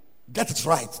 Get it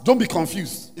right. Don't be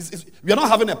confused. We are not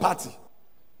having a party.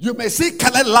 You may see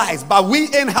colored lights, but we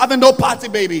ain't having no party,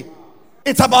 baby.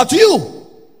 It's about you.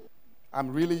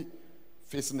 I'm really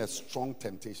facing a strong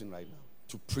temptation right now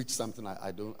to preach something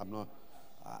I'm not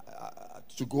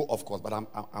to go off course, but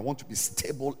I want to be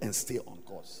stable and stay on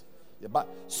course. Yeah, but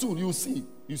soon you see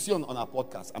on our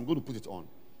podcast. I'm going to put it on.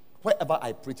 Wherever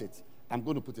I preach it, I'm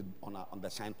going to put it on the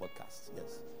Shine podcast.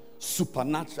 Yes.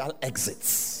 Supernatural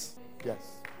exits. Yes.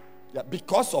 Yeah,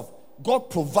 because of God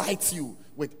provides you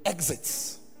with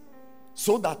exits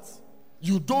so that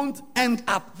you don't end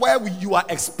up where you are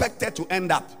expected to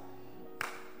end up.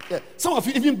 Yeah. Some of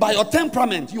you, even by your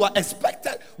temperament, you are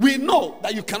expected. We know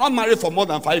that you cannot marry for more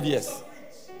than 5 years.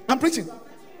 I'm preaching.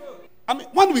 I mean,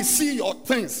 when we see your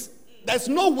things, There's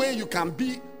no way you can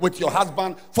be with your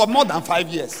husband for more than 5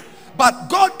 years. But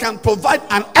God can provide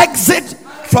an exit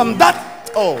from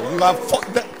that. Oh, you have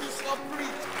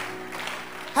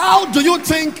how do you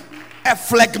think a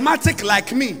phlegmatic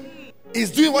like me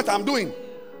is doing what I'm doing?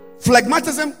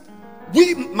 Phlegmatism,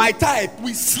 my type,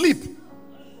 we sleep.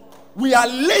 We are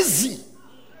lazy.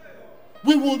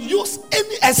 We will use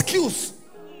any excuse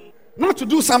not to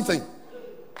do something.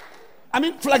 I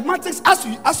mean, phlegmatics,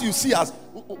 as you see us,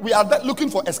 we are looking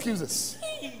for excuses.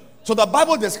 So the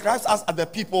Bible describes us as the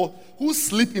people who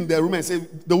sleep in their room and say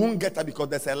they won't get up because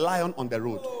there's a lion on the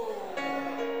road.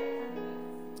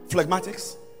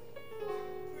 Phlegmatics.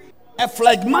 A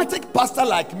phlegmatic pastor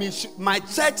like me, my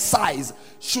church size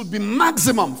should be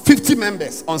maximum 50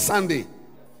 members on Sunday,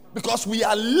 because we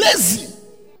are lazy.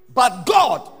 But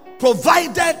God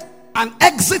provided an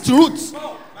exit route.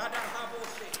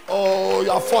 Oh,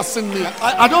 you are forcing me.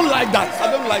 I don't like that.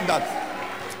 I don't like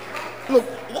that. Look,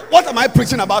 what am I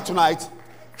preaching about tonight?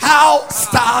 How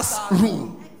stars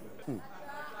rule.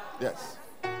 Yes.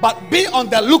 But be on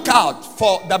the lookout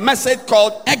for the message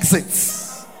called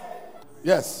exits.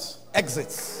 Yes,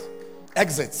 exits.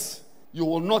 Exits. You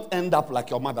will not end up like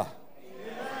your mother.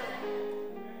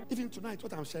 Even tonight,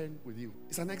 what I'm sharing with you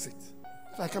is an exit.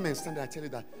 If I come and stand there, I tell you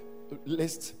that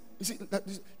list. You see,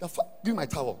 give me my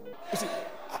towel. You see,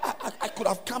 I could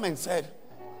have come and said,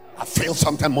 I feel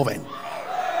something moving.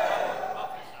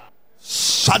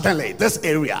 Suddenly, this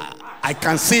area, I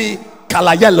can see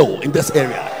color yellow in this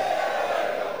area.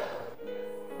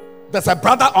 There's a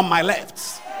brother on my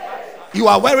left. You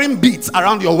are wearing beads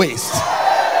around your waist.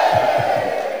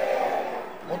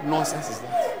 What nonsense is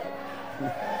that?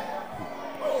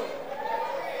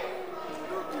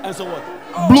 And so what?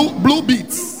 Blue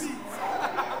beads.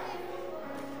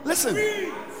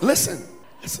 Listen.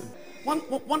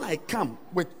 When I come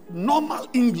with normal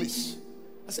English,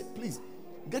 I say, please,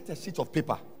 get a sheet of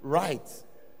paper. Write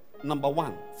number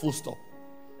 1, full stop.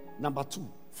 Number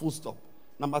 2, full stop.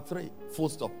 Number 3, full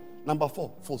stop. Number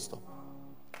 4, full stop.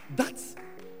 That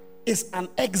is an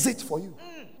exit for you.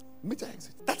 Major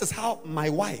exit. That is how my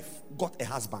wife got a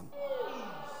husband.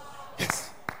 Yes.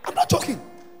 I'm not joking.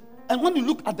 And when you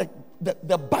look at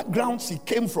the background she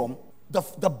came from,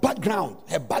 the background,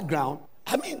 her background,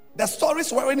 I mean, the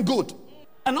stories weren't good.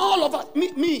 And all of us,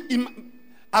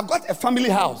 I've got a family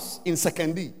house in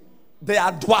Sekondi. There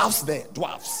are dwarfs there,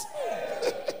 dwarfs.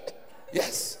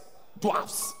 Yes,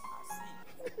 dwarfs.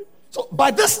 So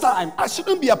by this time, I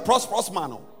shouldn't be a prosperous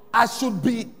man. I should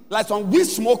be like some weed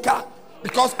smoker.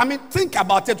 Because, I mean, think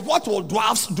about it. What will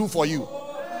dwarfs do for you?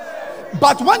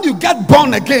 But when you get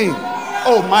born again,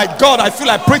 oh my God, I feel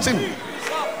like preaching.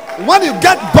 When you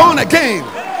get born again,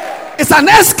 it's an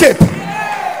escape.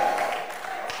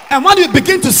 And when you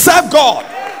begin to serve God,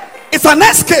 it's an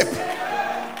escape.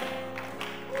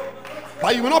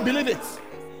 But you will not believe it.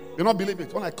 You will not believe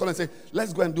it. When I call and say,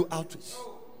 let's go and do outreach.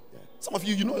 Yeah. Some of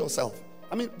you, you know yourself.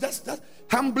 I mean, just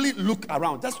humbly look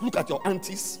around. Just look at your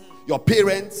aunties, your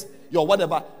parents, your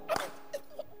whatever. I mean,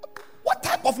 what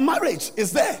type of marriage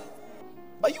is there?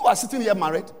 But you are sitting here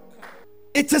married.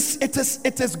 It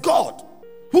is God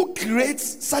who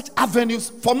creates such avenues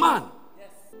for man.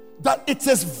 That it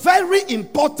is very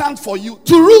important for you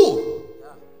to rule.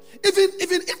 Even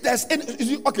if there's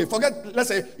any, okay, forget, let's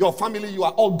say your family, you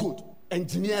are all good.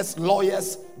 Engineers,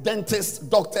 lawyers, dentists,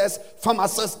 doctors,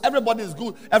 pharmacists, everybody is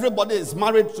good. Everybody is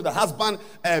married to the husband.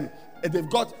 They've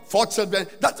got 4 children.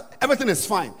 That everything is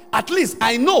fine. At least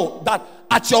I know that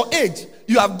at your age,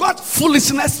 you have got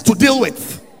foolishness to deal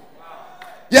with.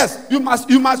 Yes, you must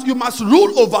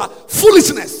rule over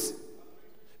foolishness.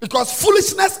 Because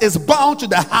foolishness is bound to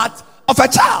the heart of a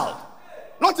child.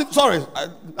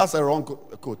 That's a wrong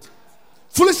quote.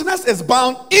 Foolishness is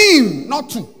bound in, not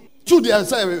to. To the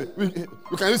other,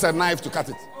 we can use a knife to cut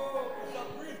it.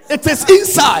 It is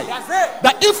inside.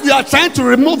 That if we are trying to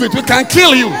remove it, we can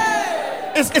kill you.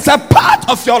 It's a part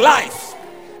of your life.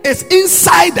 It's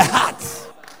inside the heart.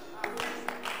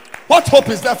 What hope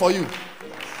is there for you?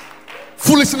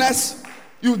 Foolishness.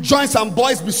 You join some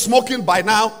boys, be smoking by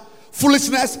now.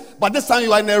 Foolishness, but this time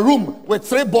you are in a room with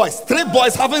 3 boys. 3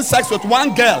 boys having sex with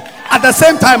 1 girl at the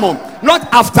same time.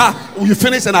 Not after you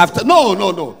finish and after.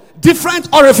 No. Different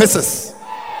orifices.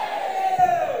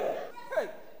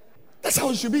 That's how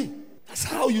it should be. That's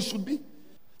how you should be.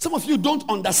 Some of you don't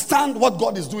understand what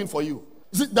God is doing for you.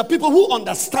 See, the people who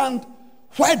understand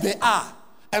where they are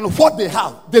and what they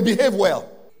have, they behave well.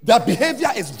 Their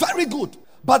behavior is very good.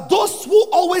 But those who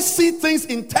always see things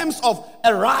in terms of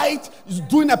a right,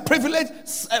 doing a privilege,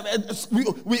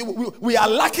 we are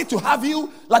lucky to have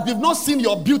you. Like we've not seen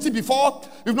your beauty before.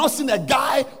 We've not seen a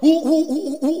guy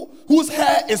whose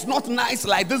hair is not nice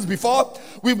like this before.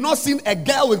 We've not seen a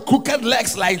girl with crooked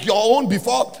legs like your own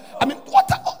before. I mean,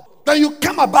 then you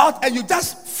come about and you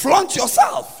just flaunt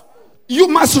yourself. You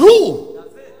must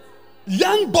rule.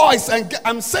 Young boys, and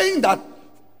I'm saying that,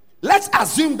 let's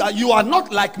assume that you are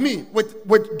not like me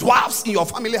with dwarfs in your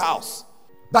family house.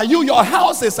 That your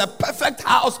house is a perfect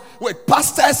house with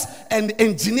pastors and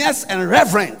engineers and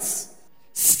reverends.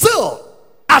 Still,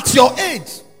 at your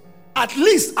age, at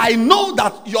least I know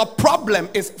that your problem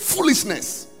is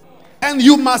foolishness. And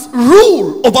you must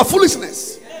rule over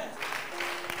foolishness.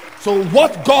 So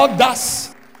what God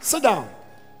does, sit down,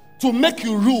 to make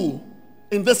you rule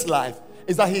in this life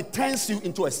is that he turns you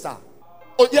into a star.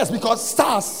 Oh yes, because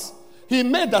stars, he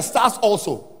made the stars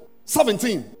also.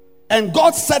 17. And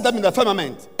God set them in the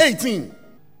firmament. 18.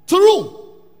 To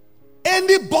rule.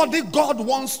 Anybody God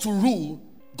wants to rule,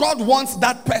 God wants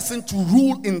that person to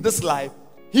rule in this life.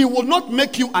 He will not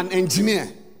make you an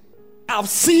engineer. I've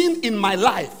seen in my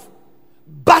life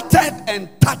battered and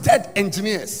tattered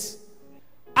engineers.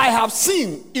 I have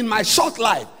seen in my short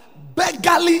life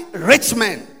beggarly rich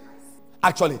men.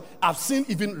 Actually, I've seen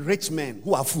even rich men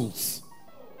who are fools.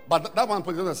 But that one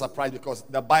is not a surprise because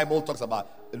the Bible talks about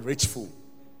a rich fool.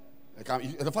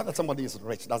 The fact that somebody is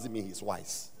rich doesn't mean he's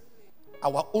wise.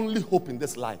 Our only hope in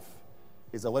this life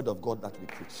is the word of God that we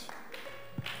preach.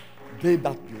 They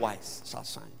that be wise shall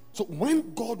shine. So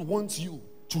when God wants you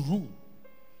to rule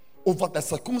over the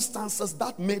circumstances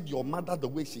that made your mother the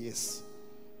way she is,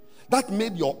 that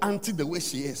made your auntie the way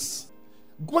she is,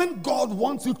 when God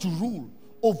wants you to rule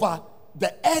over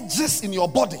the edges in your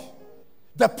body,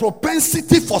 the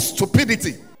propensity for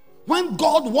stupidity, when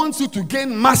God wants you to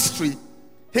gain mastery,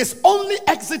 his only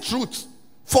exit route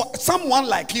for someone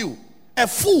like you, a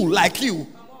fool like you,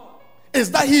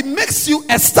 is that he makes you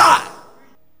a star.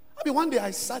 I mean, one day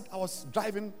I was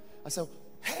driving, I said,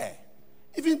 hey,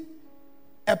 even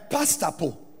a pastor,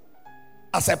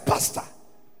 as a pastor,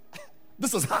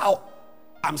 this is how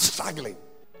I'm struggling.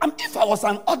 If I was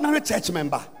an ordinary church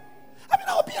member,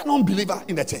 I would be an unbeliever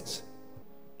in the church.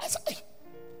 I said,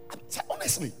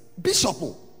 honestly, bishop,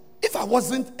 if I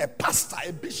wasn't a pastor,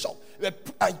 a bishop,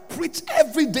 I preach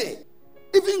every day,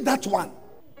 even that one.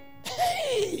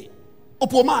 Hey,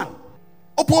 Opoman.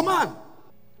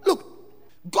 Look,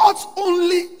 God's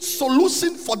only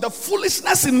solution for the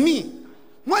foolishness in me,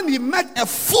 when he met a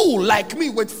fool like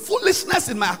me with foolishness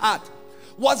in my heart,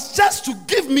 was just to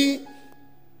give me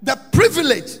the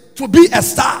privilege to be a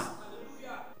star.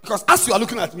 Because as you are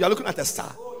looking at me, you are looking at a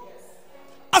star.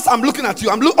 As I'm looking at you,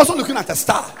 I'm also looking at a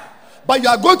star. But you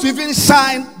are going to even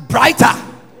shine brighter.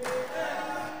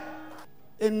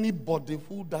 Anybody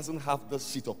who doesn't have this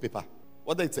sheet of paper,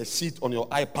 whether it's a sheet on your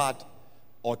iPad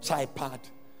or tripod,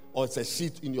 or it's a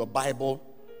sheet in your Bible,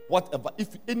 whatever,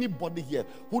 if anybody here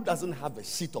who doesn't have a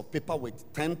sheet of paper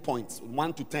with 10 points,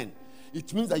 1 to 10,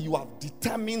 it means that you have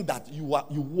determined that you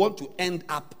want to end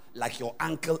up like your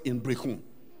uncle in Brehun.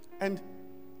 And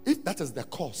if that is the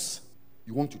course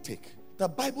you want to take, the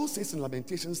Bible says in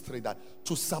Lamentations 3 that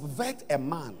to subvert a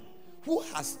man who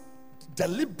has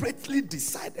deliberately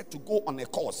decided to go on a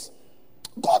course,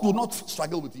 God will not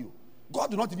struggle with you.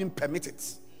 God will not even permit it.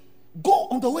 Go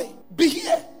on the way. Be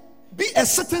here. Be a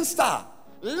certain star.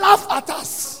 Laugh at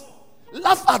us.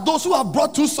 Laugh at those who have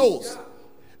brought 2 souls.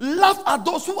 Laugh at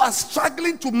those who are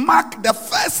struggling to mark the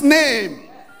first name.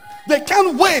 They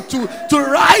can't wait to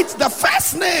write the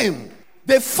first name.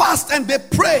 They fast and they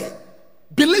pray,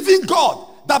 believing God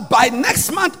that by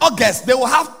next month, August, they will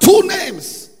have 2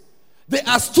 names. They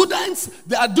are students,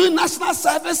 they are doing national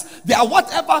service, they are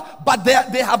whatever, but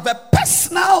they have a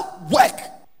personal work.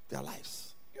 Their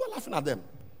lives. You are laughing at them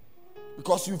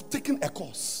because you've taken a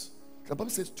course. The Bible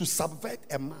says to subvert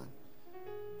a man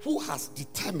who has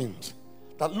determined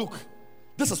that, look,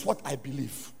 this is what I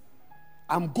believe.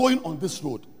 I'm going on this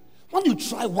road. When you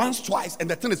try once, twice, and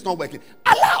the thing is not working,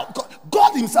 allow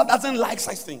God himself doesn't like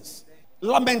such things.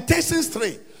 Lamentations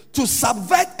 3, to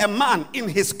subvert a man in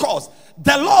his cause,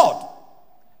 the Lord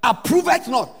approveth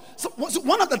not. So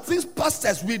one of the things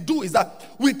pastors we do is that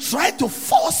we try to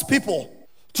force people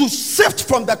to shift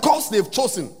from the course they've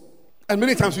chosen, and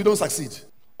many times we don't succeed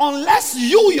unless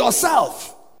you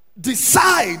yourself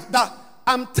decide that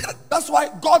that's why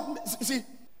God, see,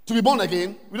 to be born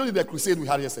again, we don't need the crusade we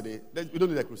had yesterday. We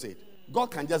don't need a crusade. God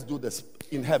can just do this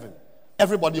in heaven.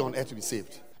 Everybody on earth will be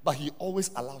saved. But he always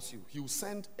allows you. He will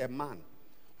send a man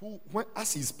who,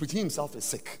 as he's preaching, himself is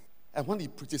sick. And when he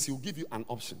preaches, he will give you an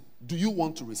option. Do you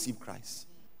want to receive Christ?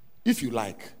 If you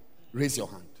like, raise your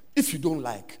hand. If you don't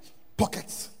like,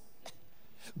 pocket.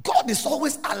 God is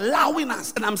always allowing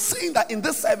us. And I'm saying that in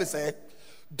this service,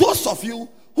 those of you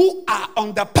who are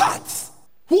on the path,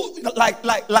 who like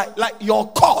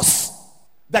your course,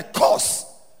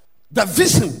 the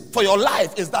vision for your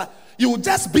life is that you will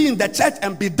just be in the church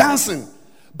and be dancing.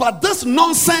 But this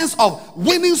nonsense of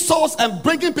winning souls and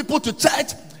bringing people to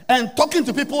church and talking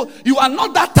to people, you are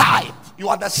not that type. You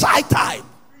are the shy type.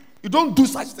 You don't do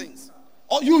such things.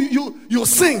 Or you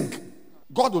sing.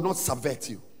 God will not subvert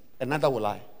you. And neither will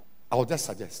I. I will just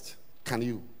suggest. Can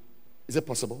you? Is it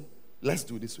possible? Let's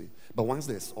do it this way. But once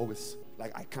there's always,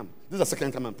 like I come. This is the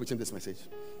second time I'm preaching this message.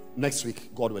 Next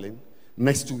week, God willing.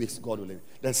 Next 2 weeks, God willing.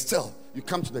 Then still, you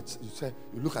come to you say,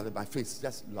 you look at my face.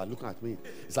 Just you are looking at me.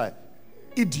 It's like,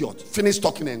 idiot. Finish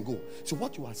talking and go. So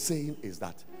what you are saying is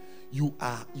that you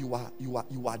are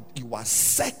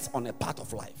set on a path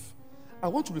of life. I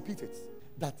want to repeat it.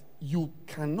 That you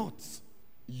cannot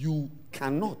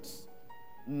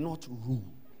not rule.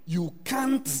 You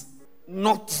can't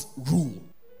not rule.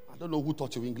 I don't know who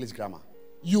taught you English grammar.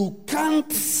 You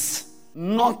can't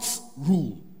not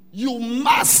rule. You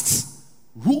must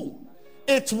rule.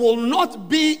 It will not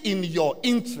be in your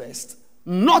interest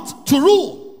not to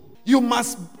rule. You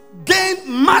must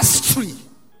gain mastery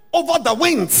over the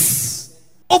winds,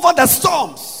 over the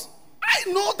storms.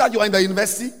 I know that you are in the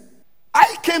university.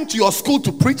 I came to your school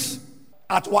to preach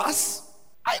at WAS.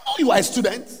 I know you are a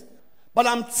student. But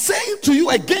I'm saying to you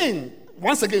again,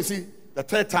 once again, see, the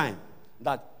third time,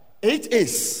 that 8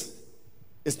 A's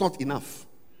is not enough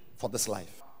for this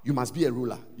life. You must be a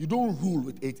ruler. You don't rule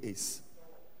with 8 A's.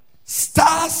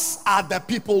 Stars are the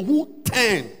people who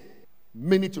turn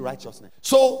many to righteousness.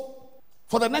 So,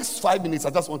 for the next 5 minutes,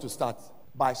 I just want to start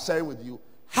by sharing with you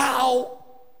how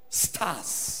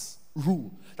stars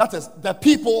rule. That is, the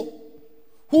people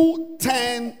who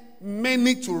turn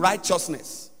many to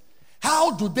righteousness.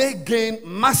 How do they gain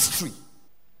mastery?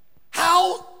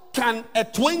 How can a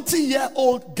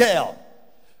 20-year-old girl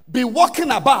be walking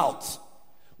about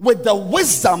with the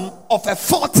wisdom of a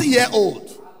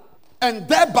 40-year-old and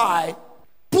thereby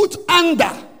put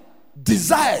under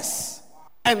desires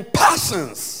and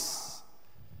passions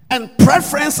and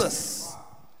preferences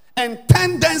and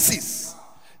tendencies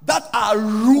that are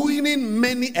ruining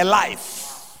many a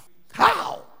life?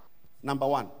 How? Number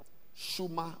one,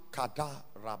 Shuma Kada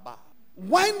Rabba.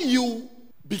 When you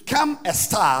become a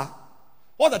star,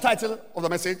 what's the title of the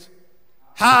message?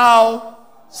 How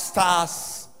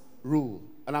Stars Rule.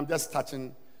 And I'm just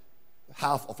touching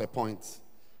half of a point.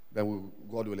 Then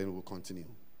God willing, we'll continue.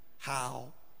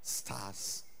 How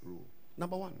stars rule.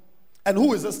 Number one. And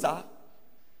who is a star?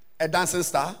 A dancing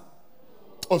star?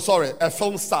 Oh, sorry, a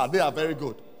film star. They are very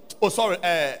good. Oh, sorry,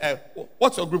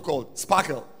 what's your group called?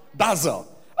 Sparkle. Dazzle.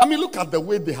 I mean, look at the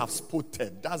way they have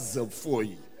spotted Dazzle for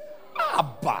you.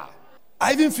 Abba.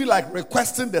 I even feel like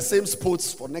requesting the same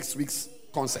sports for next week's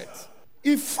concert.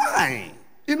 It's fine.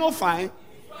 You know, fine.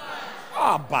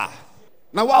 Abba.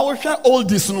 Now, I will share all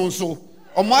this no so.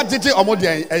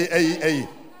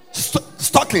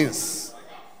 Stockings.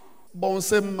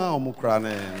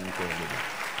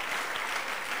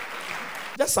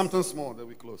 Just something small, then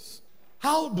we close.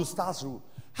 How do stars rule?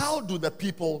 How do the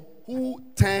people who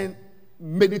turn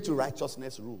many to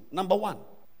righteousness rule? Number one,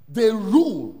 they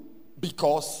rule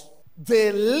because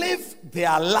they live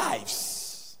their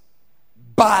lives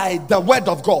by the word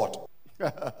of God.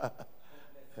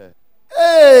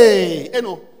 Hey,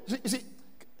 you see,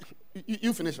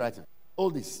 you finish writing. All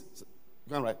this.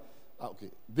 You can write. Okay.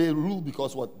 They rule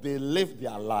because what? They live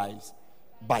their lives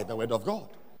by the word of God.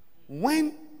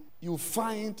 When you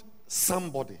find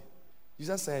somebody,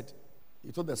 Jesus said,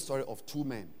 he told the story of two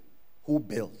men who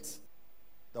built.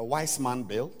 The wise man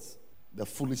built, the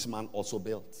foolish man also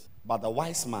built. But the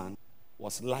wise man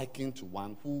was likened to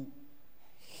one who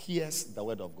hears the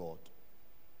word of God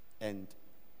and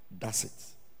does it.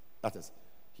 That is,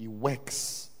 he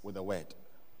works with the word.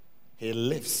 He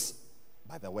lives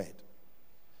by the word.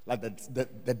 Like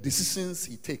the decisions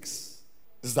he takes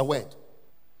is the word.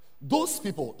 Those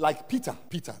people, like Peter,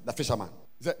 the fisherman,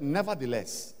 he said,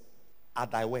 nevertheless, at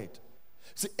thy word.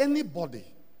 See, anybody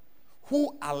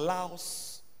who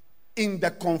allows in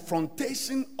the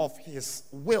confrontation of his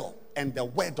will and the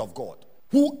word of God,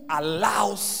 who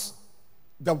allows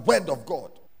the word of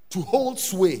God to hold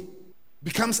sway,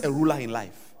 becomes a ruler in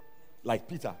life. Like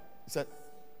Peter, he said,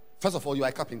 first of all, you are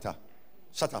a carpenter.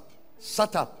 Shut up.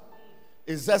 Shut up.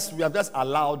 It's just, we have just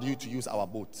allowed you to use our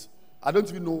boat. I don't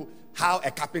even know how a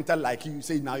carpenter like you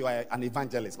say now you are an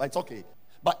evangelist, but it's okay.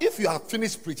 But if you have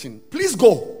finished preaching, please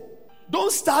go.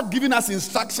 Don't start giving us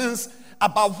instructions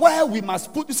about where we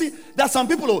must put. You see, there are some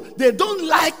people they don't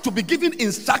like to be given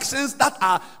instructions that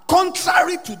are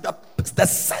contrary to the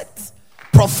set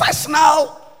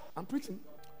professional. I'm preaching.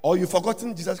 Or you've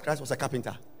forgotten Jesus Christ was a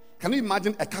carpenter. Can you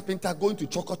imagine a carpenter going to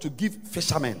Choco to give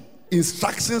fishermen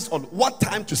instructions on what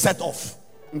time to set off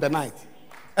in the night,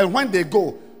 and when they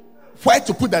go, where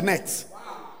to put the net,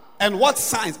 and what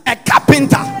signs? A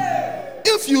carpenter.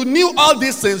 If you knew all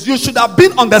these things, you should have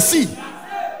been on the sea.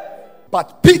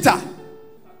 But Peter,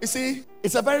 you see,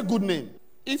 it's a very good name.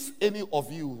 If any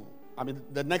of you,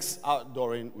 the next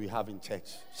outdooring we have in church,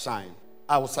 Shine,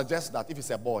 I would suggest that if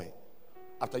it's a boy,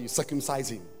 after you circumcise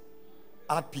him,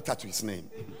 add Peter to his name.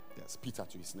 Yes, Peter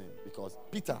to his name. Because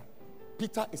Peter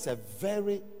is a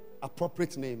very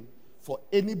appropriate name for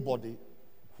anybody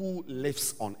who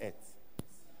lives on earth.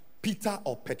 Peter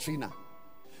or Petrina.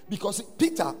 Because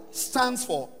Peter stands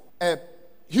for a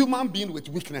human being with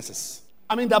weaknesses.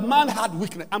 The man had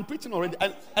weakness. I'm preaching already,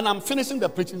 and I'm finishing the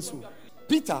preaching soon.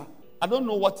 Peter, I don't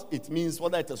know what it means,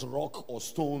 whether it is rock or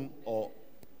stone or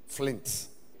flint.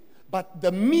 But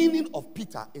the meaning of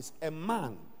Peter is a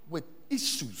man with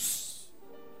issues.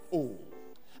 Oh.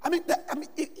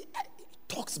 It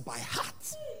talks by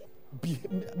heart.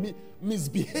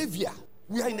 Misbehavior.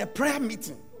 We are in a prayer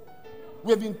meeting.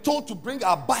 We have been told to bring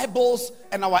our Bibles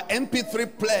and our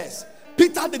MP3 players.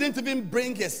 Peter didn't even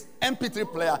bring his MP3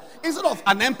 player. Instead of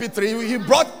an MP3, he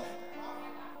brought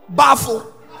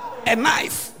baffle, a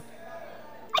knife.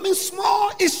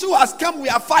 Small issue has come. We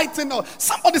are fighting. Or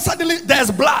somebody suddenly, there's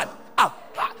blood.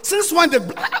 Since when the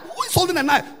blood? Who is holding a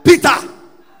knife? Peter.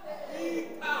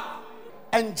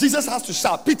 And Jesus has to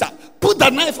shout, Peter, put the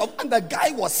knife up. And the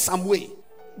guy was some way.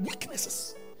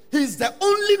 Weaknesses. He's the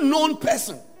only known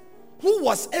person who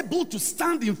was able to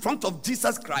stand in front of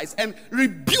Jesus Christ and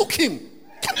rebuke him.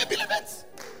 Can you believe it?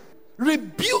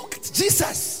 Rebuked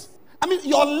Jesus.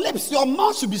 Your lips, your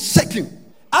mouth should be shaking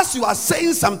as you are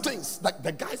saying some things. Like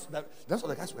the guys, that's what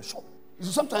the guys were shocked.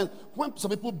 Sometimes when some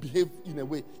people behave in a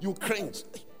way, you cringe.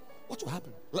 What will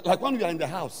happen? Like when we are in the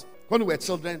house, when we were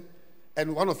children,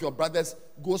 and one of your brothers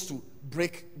goes to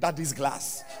break daddy's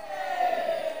glass.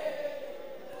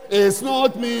 It's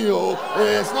not me, oh.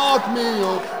 It's not me,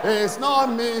 oh. It's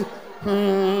not me.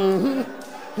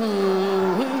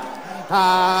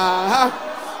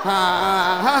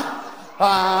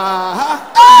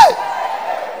 Hey!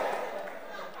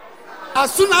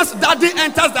 As soon as daddy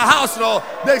enters the house,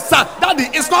 they say, Daddy,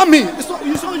 it's not me. It's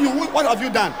not you. What have you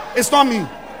done? It's not me.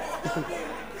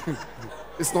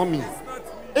 It's not me.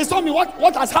 It's not me.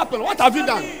 What has happened? What have you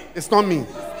done? It's not me.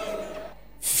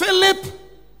 Philip,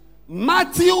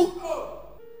 Matthew,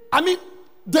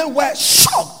 they were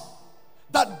shocked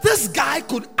that this guy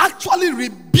could actually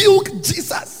rebuke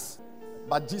Jesus.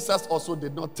 But Jesus also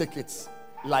did not take it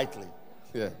lightly.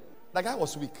 Yeah. The guy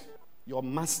was weak. Your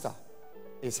master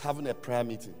is having a prayer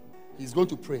meeting. He's going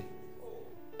to pray.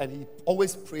 And he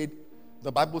always prayed,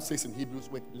 the Bible says in Hebrews,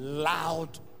 with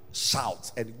loud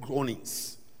shouts and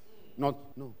groanings. No.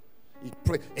 He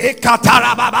prayed.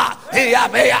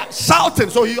 Shouting.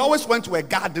 So he always went to a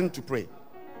garden to pray.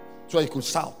 So he could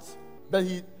shout.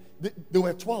 Then there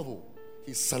were 12.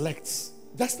 He selects.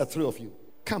 That's the three of you.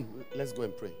 Come, let's go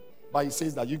and pray. But he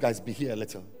says that you guys be here a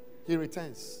little. He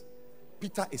returns.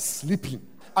 Peter is sleeping.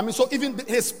 So even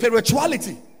his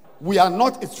spirituality,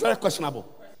 it's very questionable.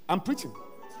 I'm preaching.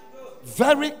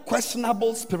 Very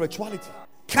questionable spirituality.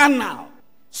 Carnal.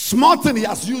 Small thing he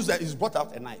has used that he's brought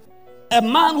out a knife. A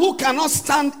man who cannot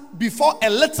stand before a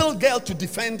little girl to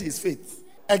defend his faith.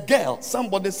 A girl,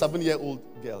 somebody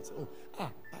 7-year-old girl.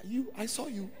 You, I saw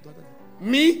you.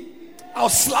 Me? I'll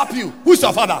slap you. Who's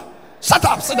your father? Shut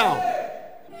up, sit down.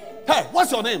 Hey,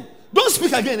 what's your name? Don't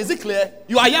speak again, is it clear?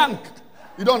 You are young.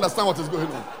 You don't understand what is going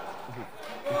on.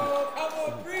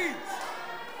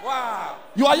 Wow.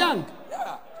 You are young.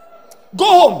 Yeah. Go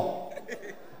home.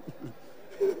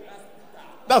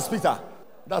 That's Peter.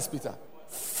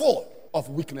 Full of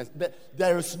weakness.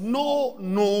 There is no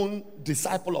known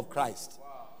disciple of Christ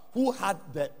who had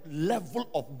the level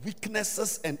of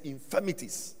weaknesses and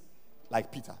infirmities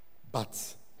like Peter.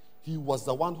 But he was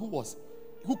the one who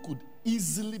could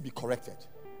easily be corrected.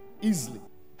 Easily.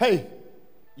 Hey,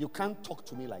 you can't talk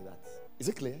to me like that. Is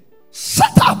it clear?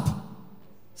 Shut up!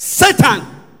 Satan!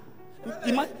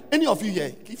 Any of you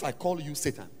here, if I call you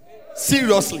Satan,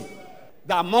 seriously,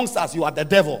 that amongst us you are the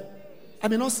devil, I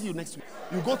may not see you next week.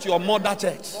 You go to your mother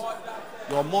church.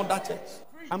 Your mother church.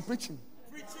 I'm preaching.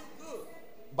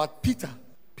 But Peter,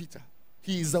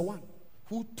 he is the one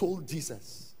who told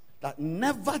Jesus that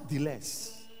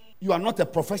nevertheless, you are not a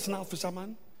professional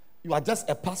fisherman. You are just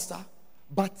a pastor.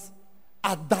 But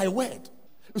at thy word,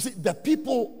 you see, the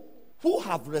people who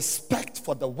have respect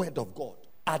for the word of God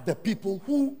are the people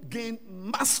who gain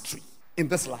mastery in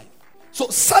this life. So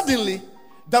suddenly,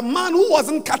 the man who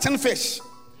wasn't catching fish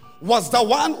was the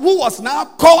one who was now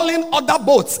calling other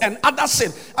boats and other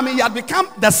ships. I mean, he had become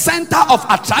the center of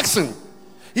attraction.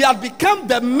 He had become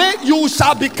the main, you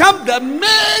shall become the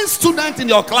main student in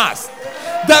your class.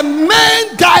 The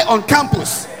main guy on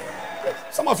campus.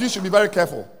 Some of you should be very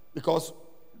careful, because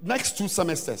next 2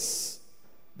 semesters,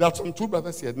 there are some 2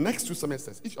 brothers here, next 2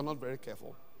 semesters, if you're not very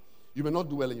careful, you may not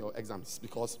do well in your exams,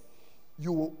 because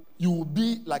you will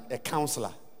be like a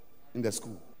counselor in the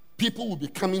school. People will be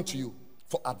coming to you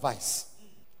for advice.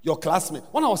 Your classmates.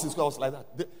 When I was in school, I was like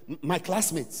that. My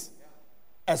classmates,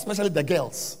 especially the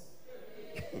girls.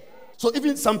 So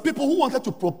even some people who wanted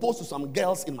to propose to some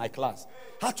girls in my class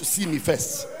had to see me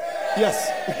first. Yes.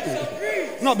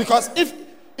 No, because if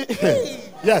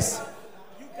yes.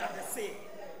 You gotta say.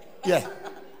 Yeah.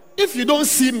 If you don't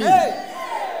see me,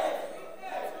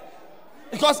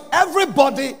 because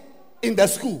everybody in the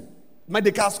school,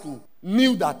 medical school,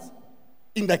 knew that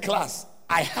in the class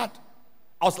I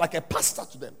was like a pastor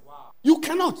to them. Wow. You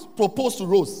cannot propose to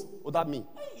Rose without me.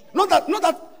 Not that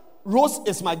Rose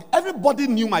is everybody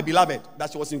knew my beloved,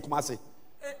 that she was in Kumasi.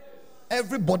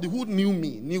 Everybody who knew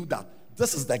me knew that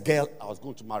this is the girl I was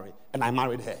going to marry, and I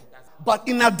married her. But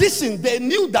in addition, they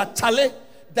knew that Charlie,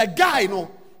 the guy,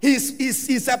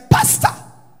 he's a pastor.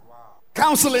 Wow.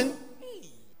 Counseling,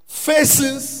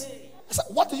 facings. I said,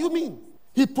 what do you mean?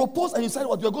 He proposed and you said,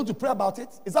 what, you're going to pray about it?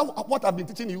 Is that what I've been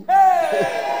teaching you?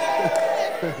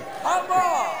 Hey! Come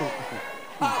on!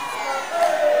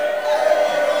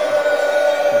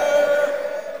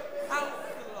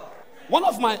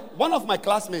 One of my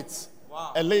classmates,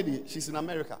 wow, a lady, she's in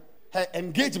America. Her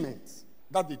engagement,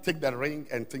 that they take the ring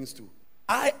and things to.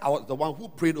 I was the one who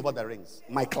prayed over the rings.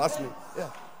 My classmate. Yeah.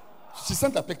 She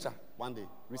sent a picture one day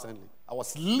recently. I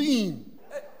was lean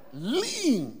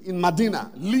in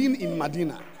Medina.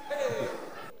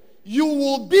 You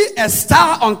will be a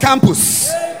star on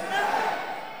campus.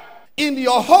 In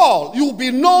your hall, you will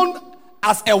be known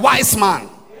as a wise man.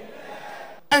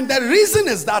 And the reason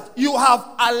is that you have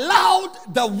allowed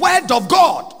the word of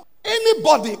God.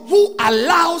 Anybody who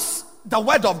allows the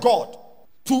word of God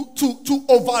to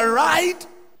override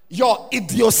your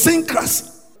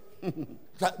idiosyncrasy.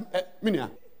 Minia,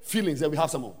 feelings that we have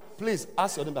some more. Please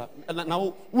ask your neighbor.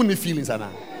 Now, who need feelings?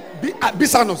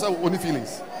 Bisano, say who need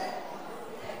feelings.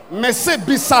 Mese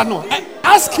Bisano.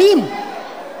 Ask him.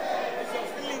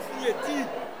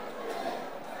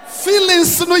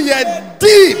 Feelings no yet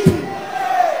deep.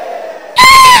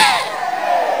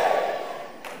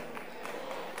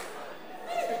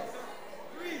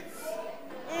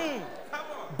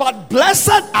 But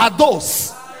blessed are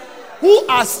those who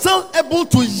are still able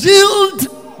to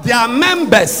yield their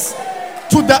members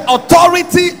to the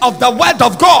authority of the word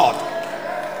of God.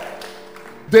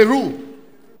 They rule.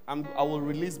 I will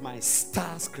release my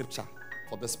star scripture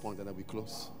for this point and then we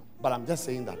close. But I'm just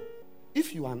saying that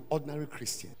if you are an ordinary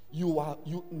Christian,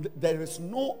 there is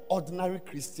no ordinary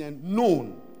Christian,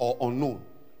 known or unknown,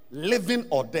 living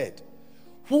or dead,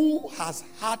 who has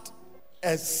had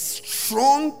a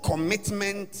strong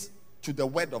commitment to the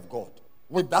word of God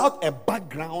without a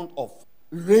background of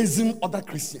raising other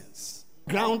Christians,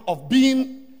 ground of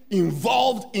being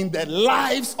involved in the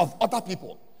lives of other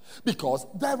people. Because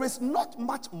there is not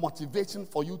much motivation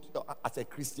for you as a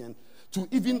Christian to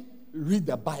even read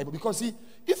the Bible. Because see,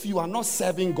 if you are not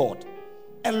serving God,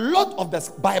 a lot of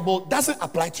the Bible doesn't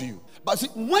apply to you. But see,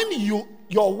 when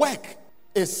your work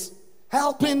is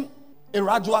helping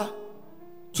Iradua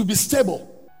to be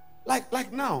stable,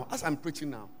 like now, as I'm preaching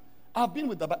now, I've been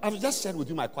with the Bible. I've just shared with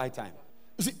you my quiet time.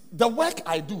 You see, the work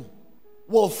I do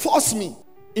will force me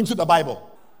into the Bible.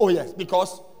 Oh yes,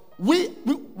 because we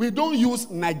don't use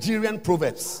Nigerian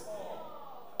proverbs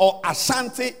or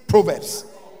Ashanti proverbs.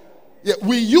 Yeah,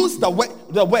 we use the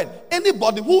word.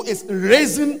 Anybody who is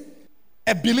raising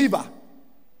a believer,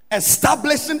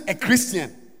 establishing a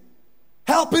Christian,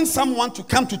 helping someone to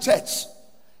come to church,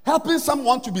 helping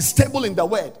someone to be stable in the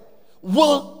word,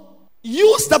 will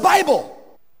use the Bible.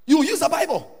 You use the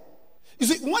Bible. You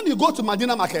see, when you go to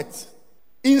Medina Market,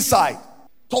 inside,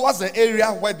 towards the area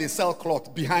where they sell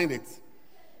cloth, behind it,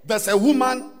 there's some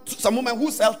woman who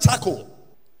sells charcoal.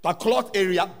 The cloth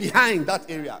area, behind that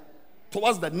area,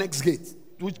 towards the next gate,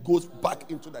 which goes back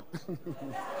into that.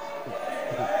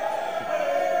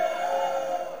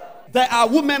 There are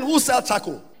women who sell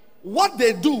charcoal. What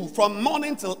they do from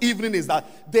morning till evening is that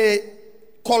they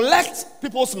collect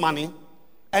people's money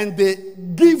and they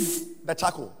give the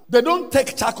charcoal. They don't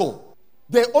take charcoal.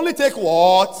 They only take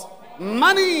what?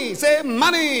 Money. Say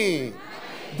money.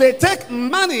 They take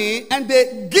money and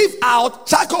they give out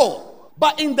charcoal.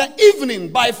 But in the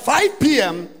evening, by 5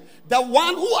 p.m., the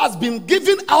one who has been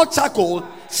giving out charcoal,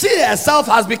 she herself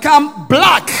has become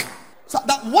black. So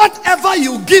that whatever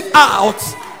you give out,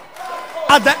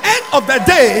 at the end of the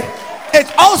day,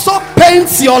 it also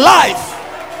paints your life.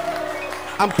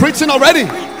 I'm preaching already.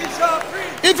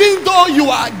 Even though you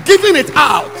are giving it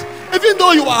out, even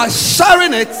though you are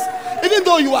sharing it, even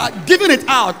though you are giving it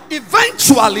out,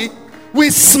 eventually we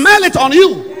smell it on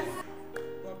you.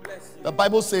 The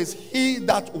Bible says, he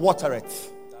that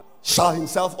watereth shall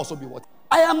himself also be watered.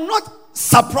 I am not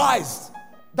surprised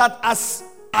that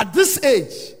at this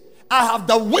age, I have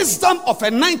the wisdom of a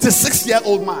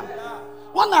 96-year-old man.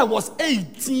 When I was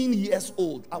 18 years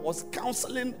old, I was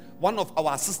counseling one of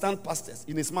our assistant pastors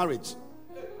in his marriage.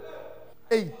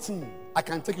 18. I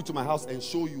can take you to my house and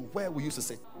show you where we used to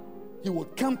sit. He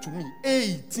would come to me,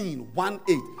 18.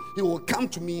 He will come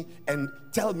to me and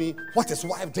tell me what his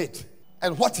wife did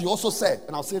and what he also said.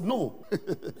 And I'll say, no,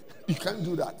 you can't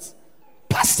do that.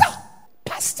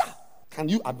 Pastor, can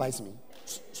you advise me?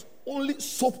 Only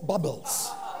soap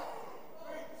bubbles.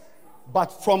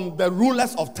 But from the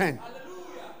rulers of 10.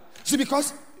 See,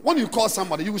 because when you call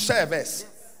somebody, you will share a verse.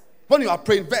 When you are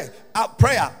praying,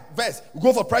 prayer, verse. You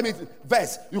go for prayer meeting,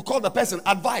 verse. You call the person,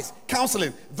 advice,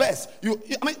 counseling, verse.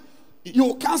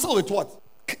 You counsel with what?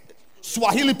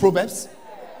 Swahili proverbs.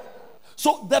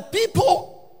 So the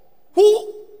people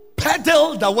who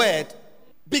peddle the word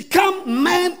become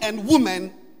men and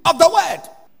women of the word.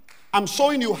 I'm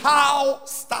showing you how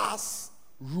stars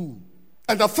rule.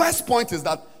 And the first point is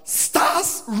that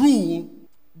stars rule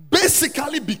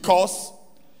basically because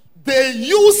they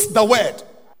use the word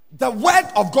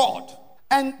of God.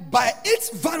 And by its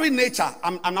very nature,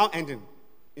 I'm now ending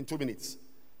in 2 minutes.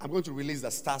 I'm going to release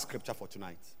the star scripture for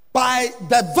tonight. By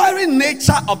the very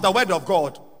nature of the word of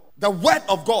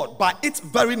God, by its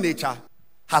very nature,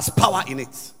 has power in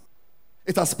it.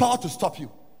 It has power to stop you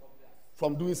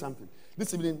from doing something.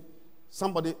 This evening,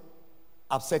 somebody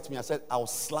upset me. I said, I'll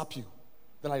slap you.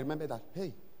 Then I remember that,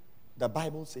 hey, the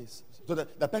Bible says. So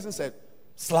the person said,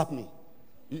 slap me.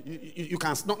 You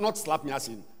can not slap me as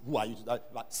in, who are you?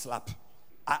 But slap.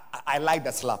 I like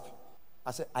the slap.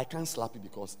 I said, I can't slap you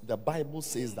because the Bible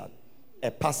says that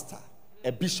a pastor,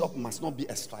 a bishop must not be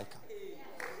a striker.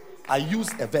 I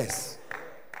used a verse.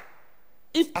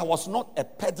 If I was not a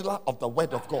peddler of the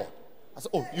word of God, I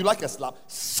said, oh, you like a slap?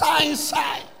 Shine.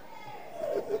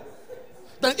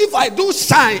 Then if I do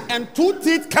shine and 2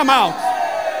 teeth come out,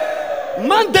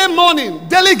 Monday morning,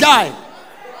 Daily Guide,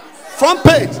 front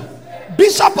page,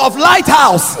 Bishop of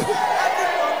Lighthouse,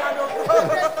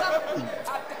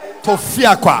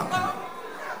 Tofiakwa.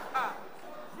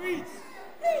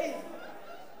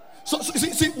 So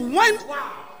see, when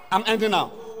I'm ending now,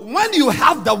 when you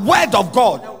have the word of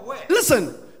God,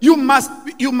 listen, you must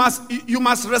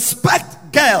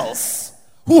respect girls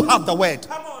who have the word.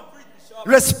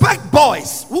 Respect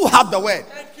boys who have the word.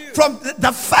 From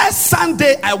the first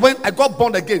Sunday I got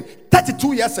born again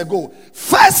 32 years ago.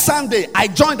 First Sunday I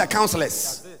joined the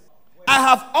counselors. I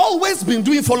have always been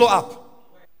doing follow-up,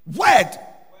 word,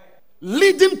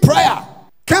 leading prayer,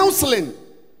 counseling.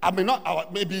 I mean,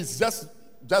 not maybe it's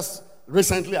just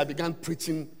recently I began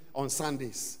preaching on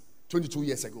Sundays 22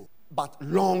 years ago, but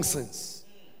long since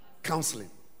counseling,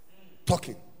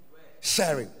 talking,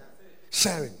 sharing.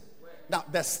 Now,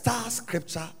 the star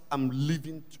scripture I'm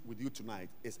leaving with you tonight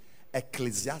is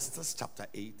Ecclesiastes chapter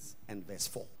 8 and verse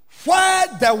 4. Where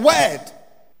the word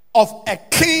of a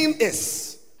king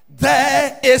is,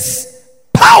 there is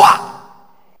power.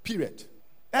 Period.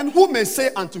 And who may say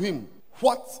unto him,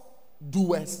 what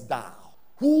doest thou?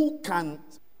 Who can,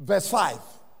 verse 5,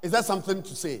 is there something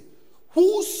to say?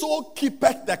 Whoso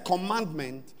keepeth the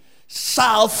commandment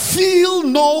shall feel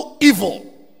no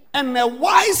evil. And a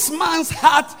wise man's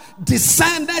heart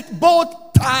discerneth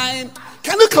both time.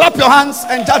 Can you clap your hands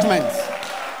and judgment?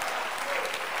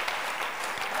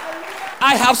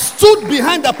 I have stood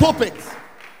behind the pulpit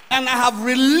and I have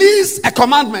released a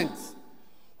commandment.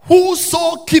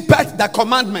 Whoso keepeth the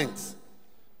commandment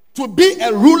to be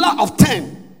a ruler of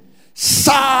 10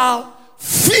 shall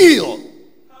feel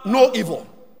no evil.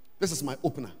 This is my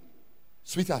opener.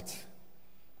 Sweetheart,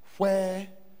 where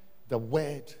the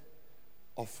word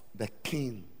of the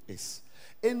king is,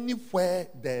 anywhere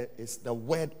there is the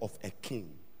word of a king,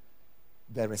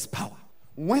 there is power.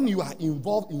 When you are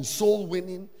involved in soul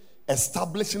winning,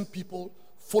 establishing people,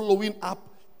 following up,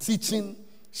 teaching,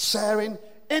 sharing,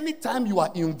 anytime you are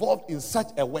involved in such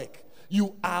a work,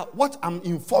 you are, what I'm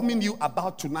informing you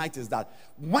about tonight is that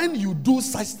when you do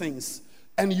such things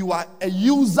and you are a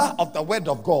user of the word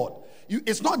of God,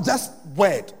 it's not just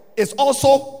word. is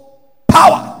also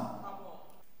power.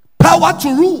 Power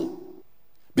to rule.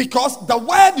 Because the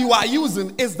word you are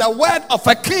using is the word of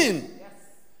a king.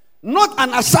 Not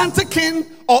an Ashanti king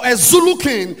or a Zulu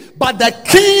king, but the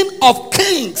king of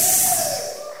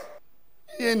kings.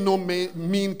 He ain't no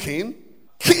mean king.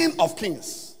 King of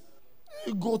kings.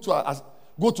 You go to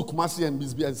Kumasi and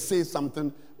Bisbee and say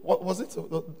something. What was it?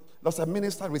 There was a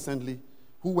minister recently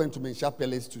who went to Mensha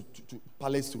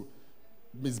Palace to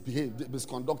misbehave,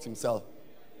 misconduct himself.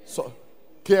 So,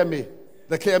 KMA,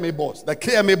 the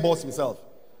KMA boss himself,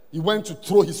 he went to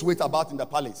throw his weight about in the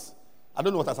palace. I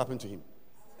don't know what has happened to him.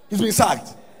 He's been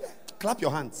sacked. Clap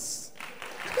your hands.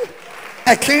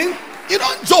 A king? You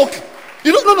don't joke.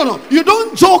 You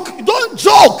don't joke. Don't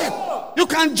joke. You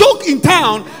can joke in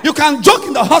town. You can joke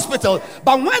in the hospital.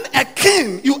 But when a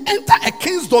king, you enter a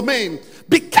king's domain,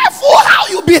 be careful how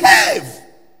you behave.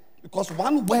 Because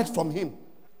one word from him,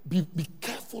 be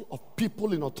careful of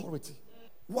people in authority.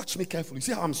 Watch me carefully.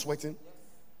 See how I'm sweating?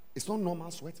 It's not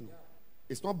normal sweating.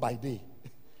 It's not by day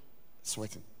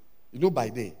sweating. You know, by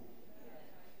day.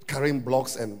 Carrying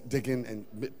blocks and digging and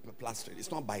plastering.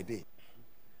 It's not by day.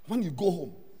 When you go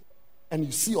home and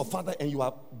you see your father and you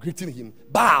are greeting him,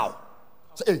 bow.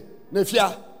 Say, hey,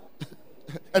 Nefia.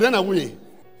 And then away.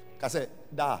 I say,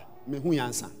 da, me hu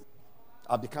yansan.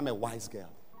 I'll become a wise girl.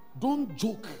 Don't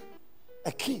joke.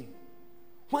 A king.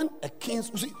 When a king,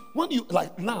 you see, when you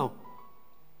like now,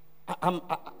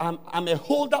 I'm a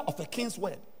holder of a king's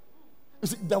word. You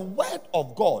see, the word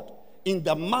of God in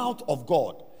the mouth of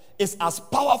God is as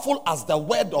powerful as the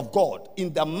word of God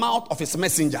in the mouth of his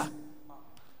messenger.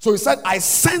 So he said, I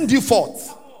send you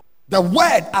forth. The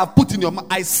word I put in your mouth,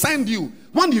 I send you.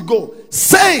 When you go,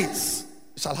 say it,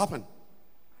 it shall happen.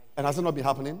 And has it not been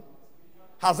happening?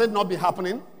 Has it not been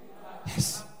happening?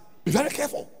 Yes. Be very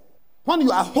careful. When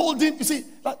you are holding, you see,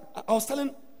 like I was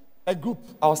telling a group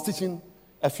I was teaching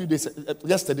a few days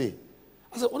yesterday.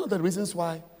 I said, one of the reasons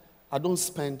why I don't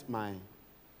spend my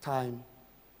time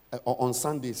on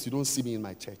Sundays, you don't see me in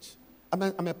my church.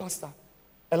 I'm a pastor,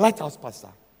 a lighthouse pastor.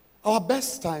 Our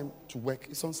best time to work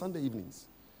is on Sunday evenings.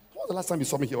 When was the last time you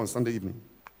saw me here on Sunday evening?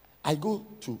 I go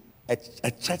to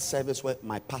a church service where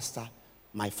my pastor,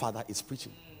 my father, is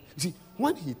preaching. You see,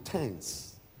 when he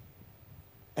turns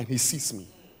and he sees me,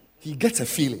 he gets a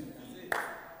feeling.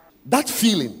 That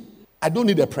feeling, I don't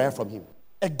need a prayer from him.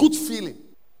 A good feeling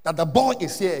that the boy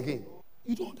is here again.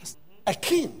 You don't understand. A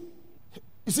king.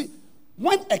 You see,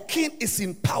 when a king is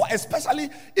in power, especially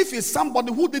if he's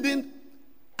somebody who didn't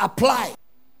apply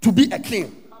to be a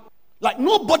king. Like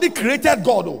nobody created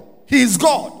God. Oh. He is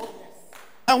God.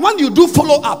 And when you do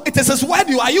follow up, it is his word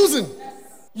you are using.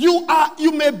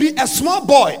 You may be a small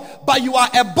boy, but you are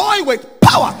a boy with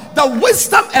power. The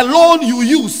wisdom alone you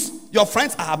use, your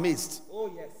friends are amazed.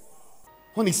 Oh yes.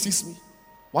 When he sees me,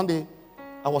 one day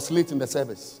I was late in the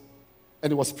service,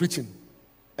 and he was preaching,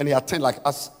 and he attended like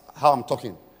us how I'm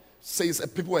talking. Says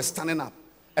people were standing up,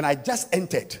 and I just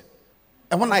entered,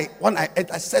 and when I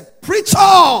entered, I said, "Preach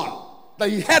on!" That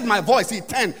he heard my voice. He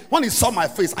turned. When he saw my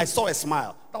face, I saw a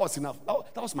smile. That was enough.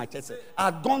 That was my church. I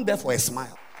had gone there for a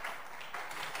smile.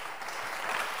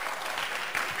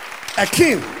 A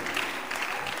king.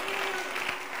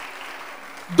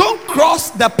 Don't cross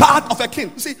the path of a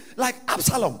king. You see, like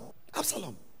Absalom,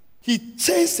 he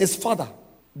chased his father,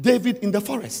 David, in the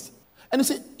forest. And you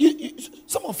see,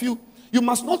 some of you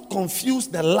must not confuse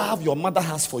the love your mother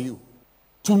has for you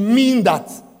to mean that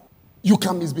you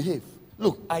can misbehave.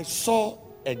 Look, I saw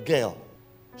a girl.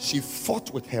 She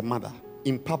fought with her mother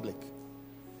in public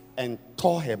and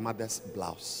tore her mother's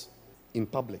blouse in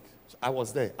public. So I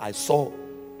was there. I saw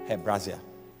her brassiere,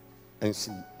 and she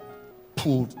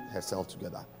pulled herself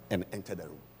together and entered the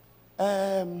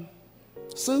room.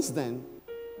 Since then,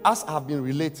 as I have been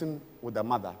relating with the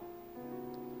mother,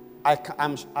 I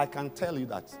can tell you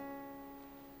that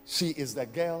she is the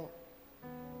girl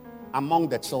among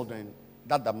the children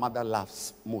that the mother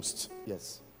loves most.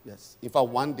 Yes. In fact,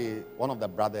 one day, one of the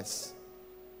brothers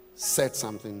said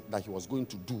something that he was going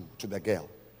to do to the girl.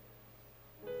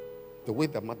 The way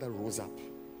the mother rose up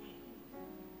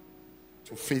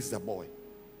to face the boy.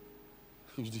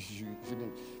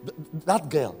 That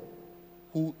girl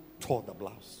who tore the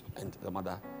blouse and the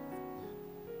mother,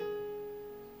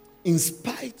 in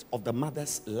spite of the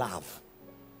mother's love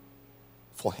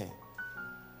for her,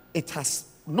 it has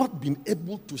not been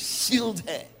able to shield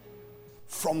her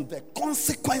from the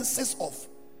consequences of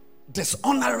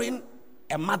dishonoring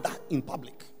a mother in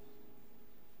public.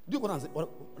 Do you know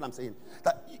what I'm saying?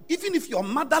 That even if your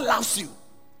mother loves you,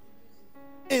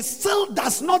 it still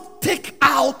does not take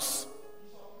out.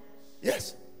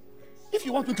 Yes. If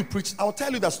you want me to preach, I'll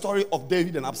tell you the story of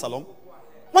David and Absalom.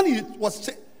 when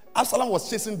Absalom was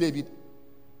chasing David,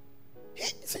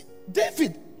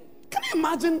 David, can you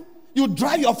imagine you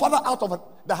drive your father out of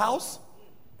the house?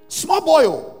 Small boy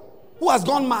who has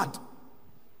gone mad.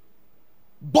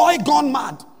 Boy gone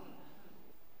mad.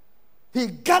 He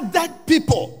gathered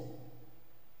people.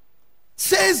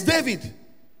 Says David,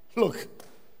 look,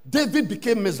 David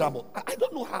became miserable. I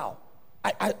don't know how.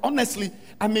 I honestly,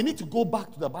 I may need to go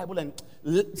back to the Bible and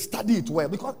study it well,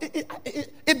 because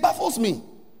it baffles me.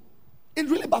 It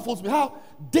really baffles me how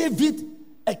David,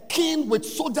 a king with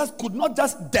soldiers, could not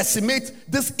just decimate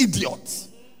this idiot.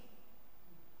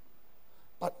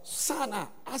 But Sana,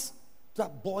 as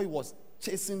that boy was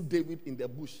chasing David in the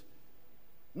bush,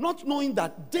 not knowing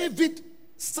that David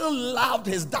still loved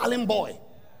his darling boy.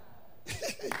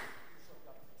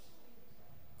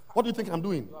 What do you think I'm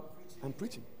doing? I'm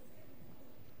preaching.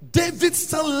 David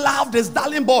still loved his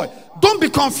darling boy. Don't be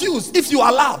confused if you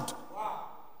are loved.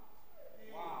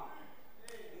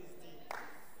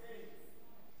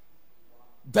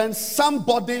 Then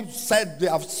somebody said they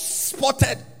have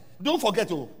spotted. Don't forget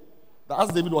that as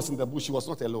David was in the bush, he was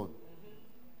not alone.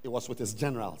 He was with his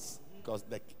generals. Because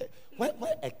where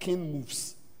a king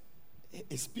moves,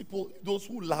 his people, those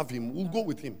who love him, will go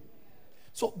with him.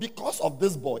 So because of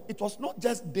this boy, it was not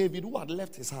just David who had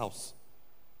left his house.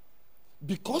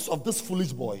 Because of this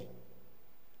foolish boy,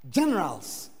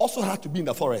 generals also had to be in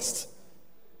the forest.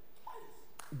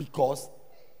 Because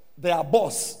their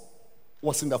boss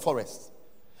was in the forest.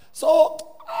 So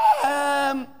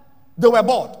they were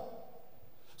bored.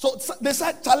 So they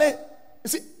said, Charlie, you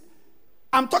see,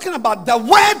 I'm talking about the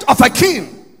word of a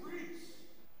king.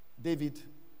 David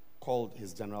called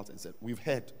his generals and said, we've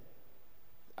heard,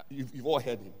 you've all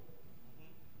heard him,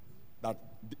 that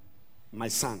my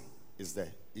son is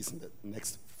there. He's in the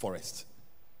next forest.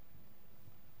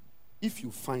 If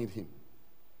you find him,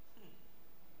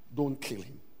 don't kill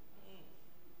him.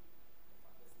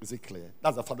 Is it clear?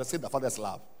 That's the father. Say the father's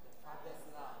love.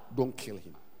 Don't kill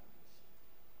him.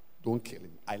 Don't kill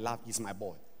him. I love him. He's my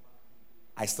boy.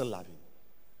 I still love him.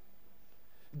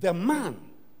 The man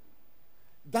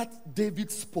that David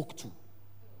spoke to,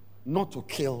 not to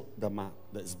kill the man,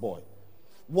 his boy,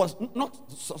 was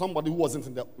not somebody who wasn't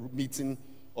in the meeting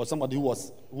or somebody who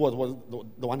was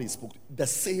the one he spoke to. The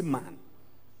same man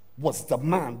was the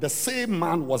man. The same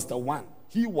man was the one.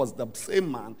 He was the same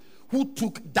man who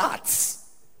took darts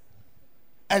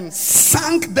and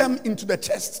sank them into the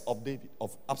chest of David,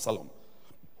 of Absalom.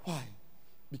 Why?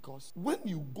 Because when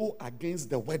you go against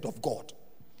the word of God,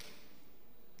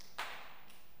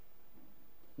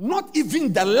 not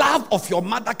even the love of your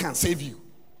mother can save you.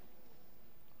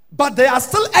 But there are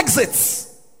still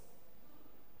exits.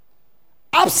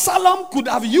 Absalom could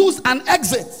have used an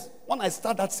exit. When I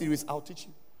start that series, I'll teach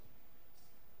you.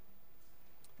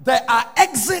 There are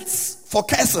exits for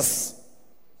curses.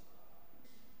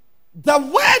 The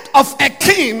word of a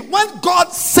king, when God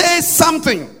says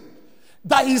something,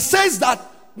 that he says that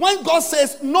when God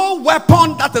says, no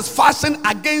weapon that is fashioned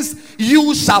against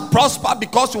you shall prosper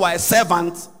because you are a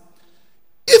servant,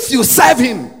 if you serve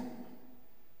him,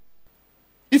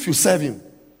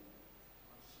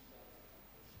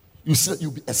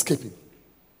 you'll be escaping.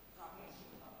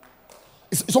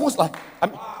 It's almost like,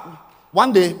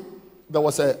 one day there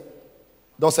was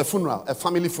a funeral, a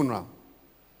family funeral,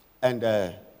 and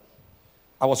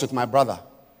I was with my brother.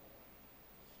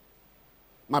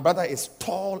 My brother is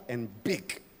tall and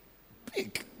big.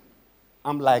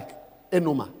 I'm like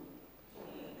Enoma.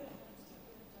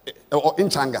 Or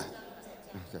Inchanga.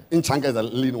 Okay. Inchanga is the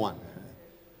lean one.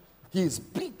 He is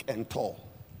big and tall.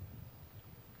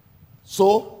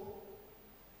 So,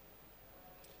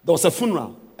 there was a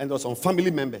funeral and there were some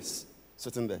family members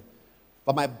sitting there.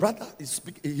 But my brother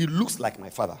he looks like my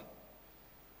father.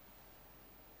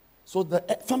 So the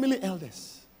family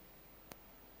elders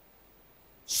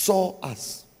saw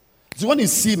us. So when you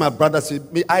see my brother, say,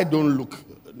 me, I don't look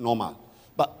normal.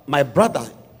 But my brother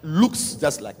looks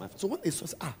just like my father. So when they saw,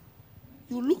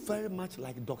 you look very much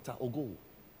like Dr. Ogo.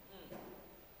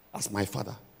 That's my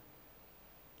father.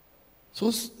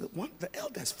 So the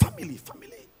elders, family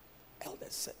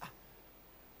elders said,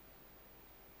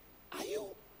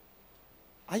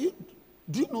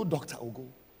 do you know Dr. Ogo?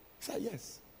 He said,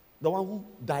 yes. The one who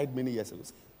died many years ago.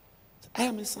 Said, I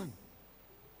am his son.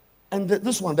 And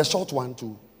this one, the short one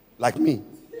too, like me.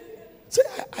 Said,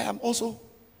 I am also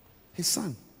his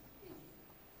son.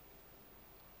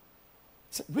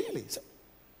 Said, really? Said,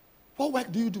 what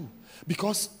work do you do?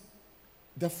 Because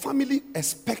the family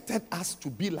expected us to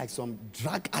be like some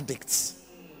drug addicts.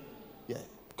 Yeah.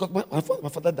 Because my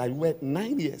father died, we were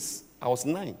 9 years. I was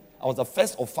 9. I was the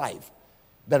first of 5.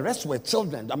 The rest were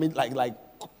children. I mean, like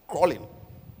crawling.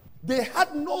 They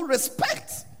had no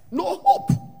respect, no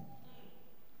hope.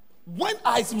 When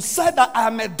I said that I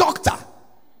am a doctor,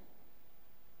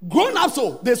 grown up,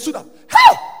 so they stood up.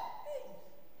 Hey!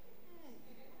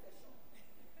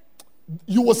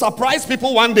 You will surprise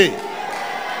people one day.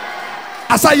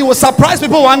 I said you will surprise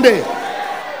people one day.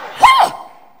 Hey!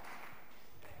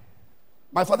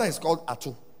 My father is called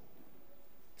Ato.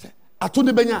 Ato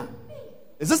Nebenya.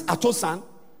 Is this Ato's son?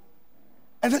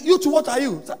 And you two, what are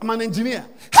you? I'm an engineer.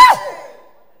 Hey!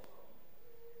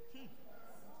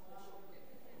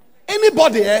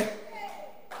 Anybody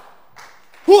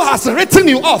who has written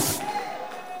you off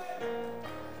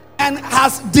and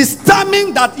has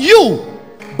determined that you,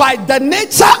 by the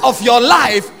nature of your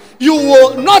life, you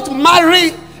will not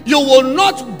marry, you will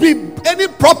not be any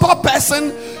proper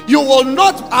person, you will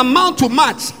not amount to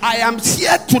much. I am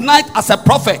here tonight as a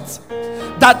prophet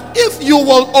that if you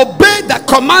will obey the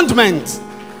commandment,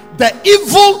 the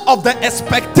evil of the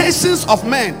expectations of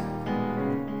men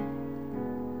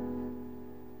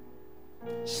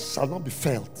shall not be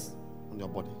felt on your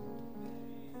body.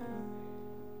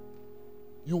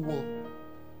 You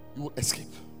will escape.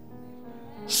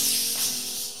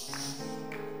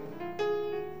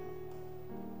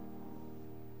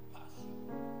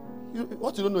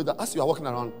 What you don't know is that as you are walking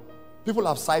around, people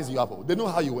have sized you up. They know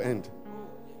how you will end.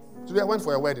 Today I went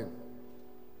for a wedding.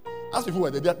 As people were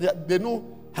there, they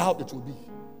know how it will be.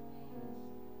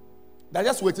 They're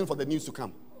just waiting for the news to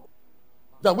come.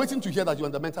 They're waiting to hear that you're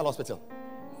in the mental hospital,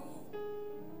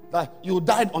 that you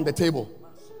died on the table.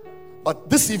 But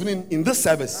this evening in this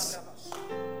service,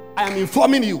 I am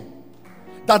informing you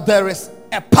that there is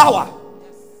a power.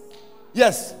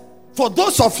 Yes, for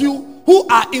those of you who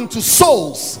are into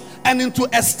souls and into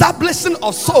establishing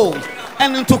of souls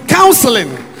and into counseling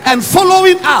and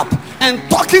following up and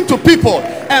talking to people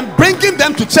and bringing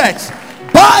them to church,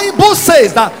 Bible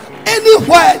says that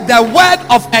anywhere the word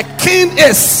of a king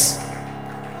is,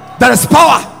 there is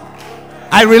power.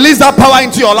 I release that power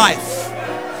into your life.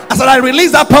 I said I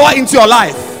release that power into your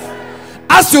life.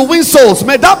 As you win souls,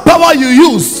 may that power you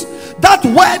use, that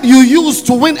word you use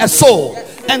to win a soul,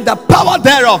 and the power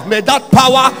thereof, may that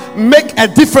power make a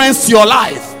difference to your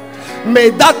life. May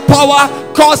that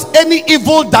power cause any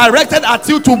evil directed at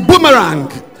you to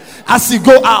boomerang as you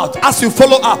go out, as you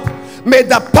follow up. May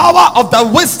the power of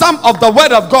the wisdom of the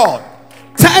word of God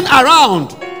turn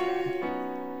around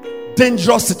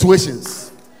dangerous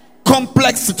situations,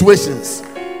 complex situations,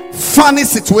 funny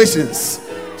situations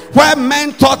where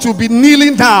men thought you'd be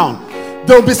kneeling down.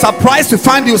 They'll be surprised to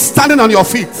find you standing on your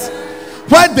feet.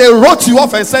 Where they wrote you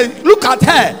off and said, look at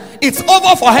her, it's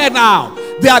over for her now.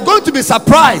 They are going to be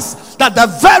surprised that the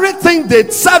very thing they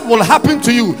said will happen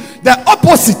to you, the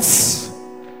opposite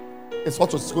is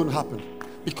what was going to happen.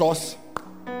 Because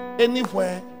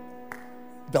anywhere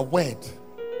the word,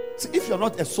 see, if you're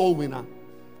not a soul winner,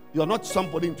 you're not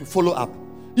somebody to follow up,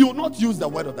 you will not use the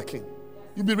word of the king.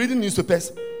 You'll be reading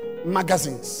newspapers,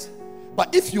 magazines.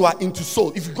 But if you are into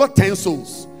soul, if you've got 10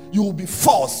 souls, you will be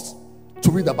forced to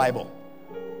read the Bible.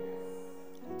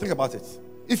 Think about it.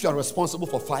 If you are responsible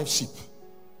for 5 sheep,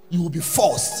 you will be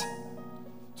forced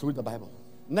to read the Bible.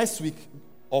 Next week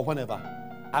or whenever,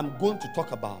 I'm going to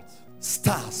talk about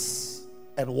stars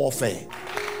and warfare.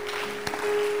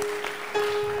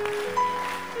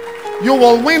 You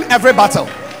will win every battle.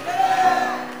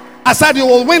 I said you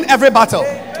will win every battle.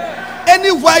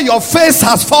 Anywhere your face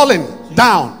has fallen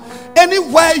down,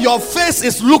 anywhere your face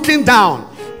is looking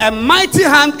down, a mighty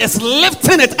hand is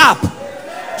lifting it up.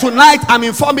 Tonight I'm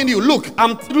informing you. Look,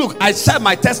 I shared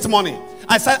my testimony.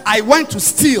 I said I went to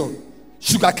steal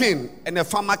sugarcane and a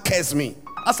farmer cursed me.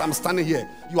 As I'm standing here,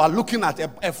 you are looking at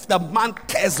the man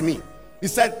cursed me. He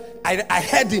said, I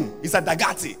heard him. He said,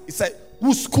 Dagati. He said,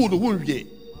 who school who ye?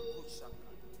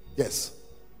 Yes.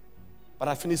 But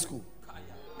I finished school.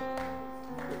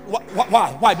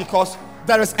 Why? Why? Because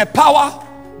there is a power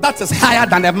that is higher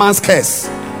than a man's curse.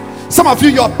 Some of you,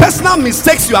 your personal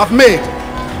mistakes you have made.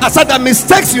 I said the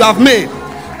mistakes you have made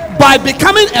by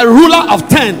becoming a ruler of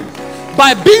 10,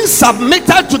 by being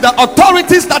submitted to the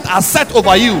authorities that are set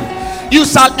over you, you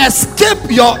shall escape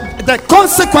the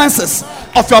consequences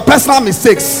of your personal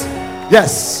mistakes.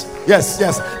 Yes.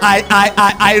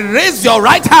 I raise your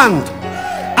right hand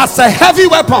as a heavy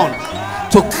weapon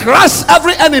to crush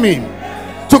every enemy,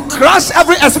 to crush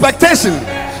every expectation,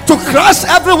 to crush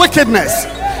every wickedness.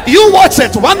 You watch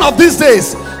it. One of these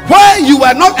days, where you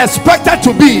were not expected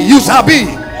to be, you shall be.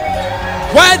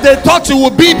 Where they thought you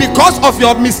would be because of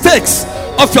your mistakes,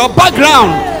 of your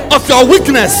background, of your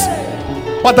weakness,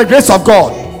 but the grace of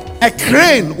God, a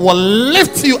crane will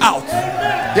lift you out.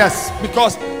 Yes,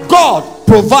 because God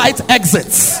provides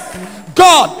exits.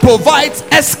 God provides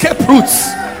escape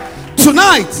routes.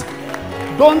 Tonight,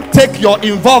 don't take your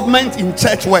involvement in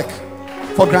church work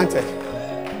for granted.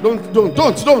 Don't.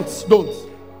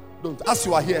 As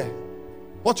you are here,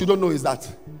 what you don't know is that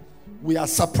we are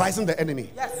surprising the enemy.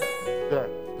 Yes. Yeah.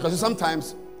 Because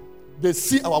sometimes they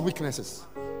see our weaknesses.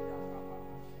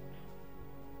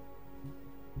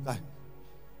 Like,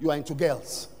 you are into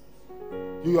girls.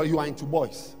 You are into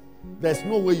boys. There's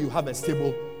no way you have a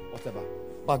stable whatever.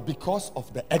 But because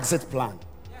of the exit plan,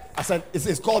 I said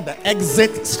it's called the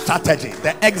exit strategy,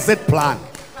 the exit plan.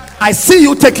 I see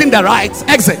you taking the right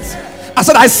exit. I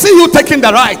said I see you taking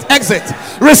the right exit.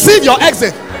 Receive your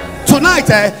exit. Tonight,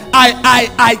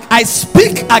 I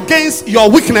speak against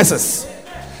your weaknesses,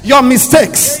 your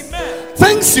mistakes,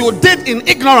 things you did in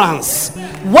ignorance,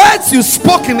 words you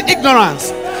spoke in ignorance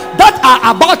that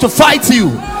are about to fight you.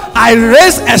 I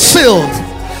raise a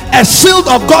shield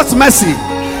of God's mercy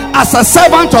as a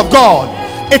servant of God.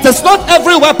 It is not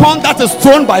every weapon that is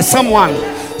thrown by someone.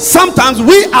 Sometimes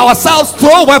we ourselves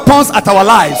throw weapons at our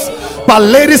lives. But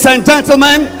ladies and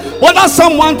gentlemen, whether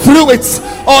someone threw it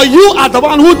or you are the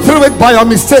one who threw it by your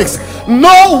mistakes,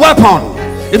 no weapon.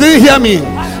 You didn't hear me.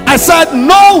 I said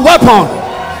no weapon.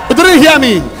 You didn't hear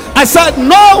me. I said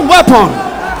no weapon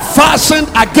fashioned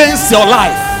against your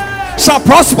life shall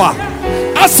prosper.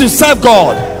 As you serve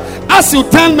God, as you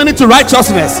turn many to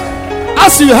righteousness,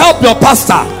 as you help your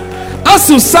pastor, as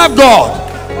you serve God,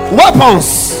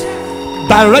 weapons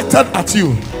directed at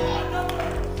you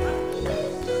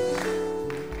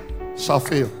shall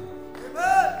fail.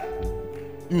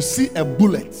 You see a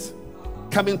bullet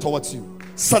coming towards you,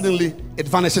 suddenly it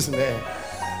vanishes in the air.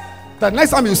 The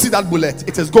next time you see that bullet,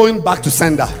 it is going back to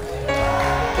sender.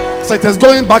 So it is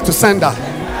going back to sender.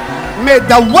 May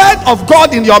the word of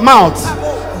God in your mouth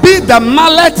be the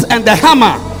mallet and the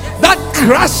hammer that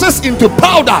crashes into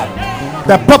powder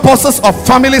the purposes of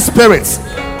family spirits,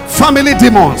 family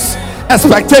demons,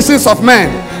 expectations of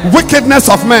men, wickedness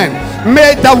of men.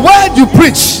 May the word you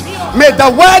preach, may the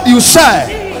word you share,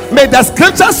 may the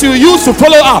scriptures you use to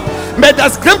follow up, may the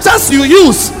scriptures you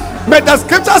use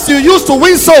to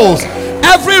win souls.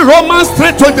 Every Romans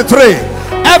 3:23,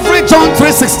 every John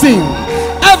 3:16,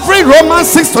 every Romans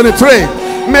 6:23,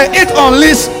 may it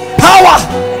unleash power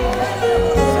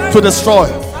to destroy.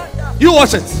 You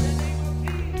watch it.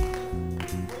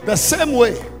 The same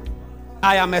way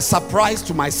I am a surprise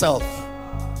to myself,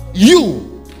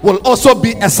 you will also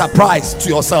be a surprise to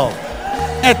yourself.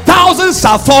 1,000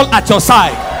 shall fall at your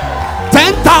side,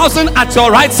 10,000 at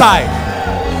your right side,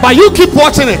 but you keep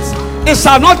watching it. It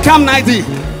shall not come nigh thee.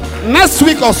 Next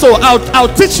week or so,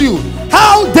 I'll teach you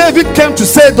how David came to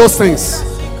say those things.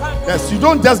 Yes, you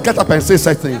don't just get up and say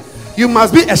such things. You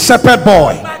must be a shepherd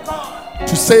boy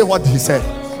to say what he said.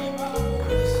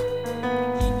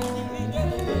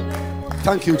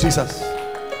 Thank you, Jesus.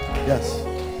 Yes.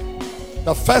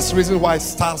 The first reason why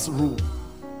stars rule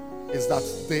is that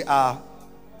they are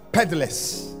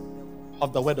peddlers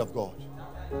of the word of God.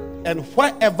 And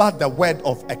wherever the word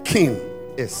of a king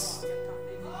is,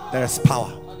 there is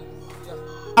power.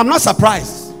 I'm not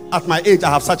surprised at my age I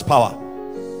have such power.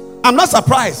 I'm not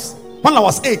surprised when I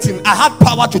was 18 I had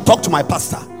power to talk to my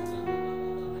pastor.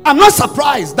 I'm not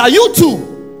surprised that you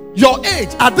too, your age,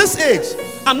 at this age,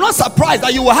 I'm not surprised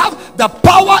that you will have the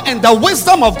power and the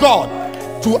wisdom of God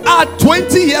to add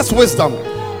 20 years wisdom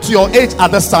to your age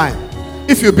at this time.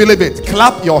 If you believe it,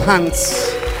 clap your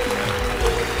hands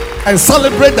and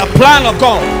celebrate the plan of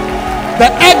God,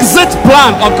 the exit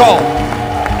plan of God,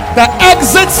 the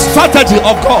exit strategy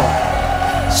of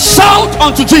God. Shout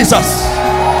unto Jesus.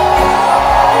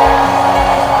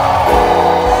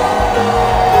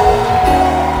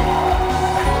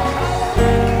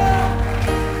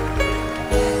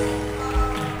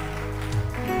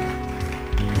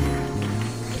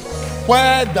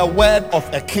 Where the word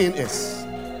of a king is,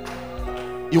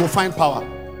 you will find power.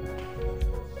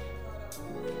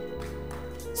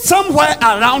 Somewhere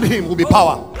around him will be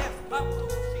power.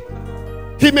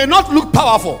 He may not look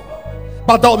powerful,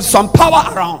 but there will be some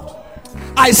power around.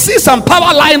 I see some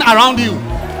power lying around you.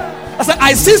 I said,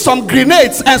 I see some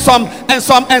grenades and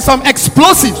some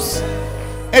explosives.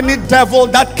 Any devil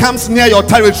that comes near your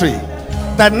territory,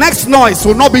 the next noise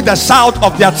will not be the shout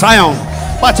of their triumph,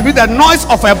 but to be the noise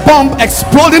of a bomb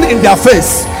exploding in their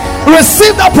face.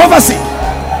 Receive that prophecy.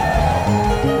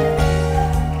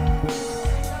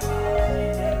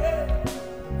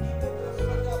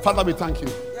 Father, we thank you.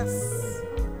 Yes.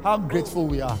 How grateful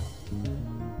we are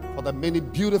for the many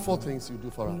beautiful things you do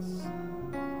for us.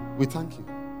 We thank you.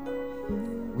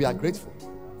 We are grateful.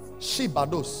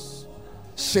 Shibados,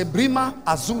 Shebrima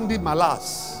Azundi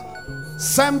Malas,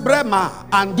 Sembrema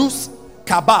Andus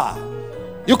Kaba.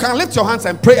 You can lift your hands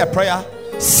and pray a prayer.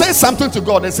 Say something to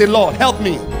God and say, Lord, help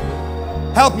me.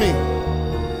 Help me.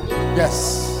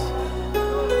 Yes.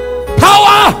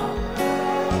 Power.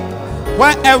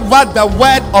 Wherever the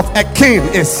word of a king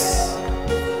is,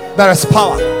 there is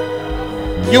power.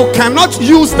 You cannot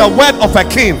use the word of a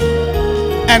king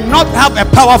and not have a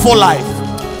powerful life.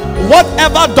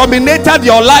 Whatever dominated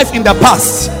your life in the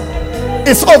past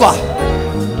is over.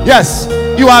 Yes,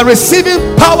 you are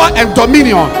receiving power and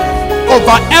dominion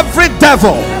over every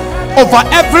devil, over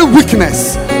every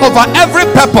weakness, over every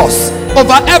purpose,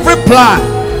 over every plan.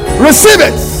 Receive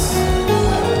it.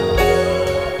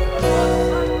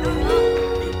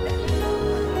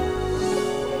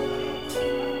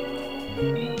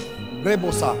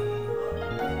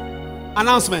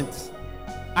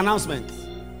 Announcement.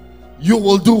 You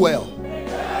will do well.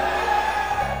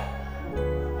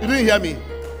 You didn't hear me?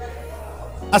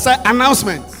 I said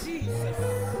announcement.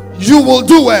 You will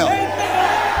do well.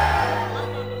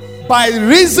 By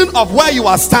reason of where you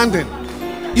are standing,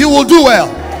 you will do well.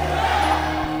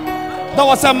 There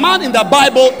was a man in the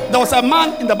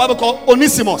Bible called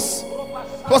Onesimus.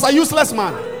 He was a useless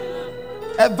man.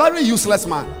 A very useless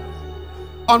man.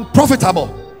 Unprofitable.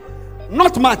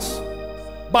 Not much.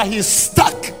 But he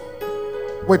stuck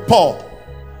with Paul.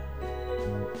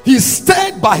 He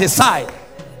stayed by his side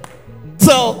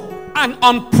till an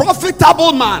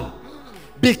unprofitable man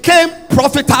became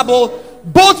profitable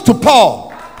both to Paul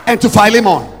and to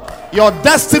Philemon. Your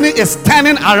destiny is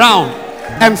turning around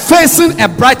and facing a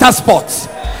brighter spot.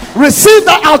 Receive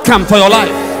that outcome for your life.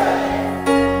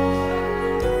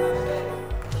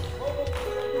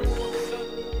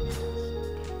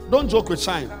 Don't joke with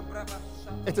shine.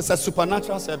 It is a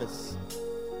supernatural service.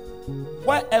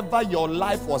 Wherever your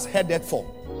life was headed for,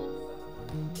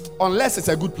 unless it's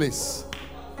a good place,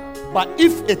 but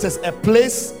if it is a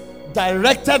place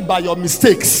directed by your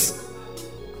mistakes,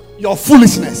 your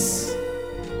foolishness,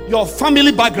 your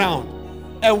family background,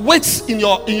 a witch in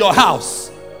your house,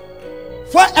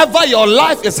 wherever your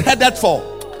life is headed for,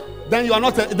 then you are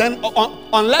not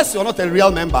unless you're not a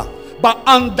real member. But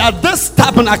under this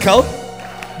tabernacle,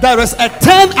 there is a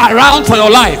turn around for your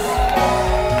life.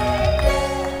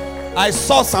 I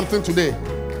saw something today.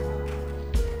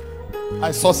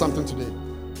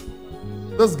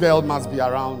 This girl must be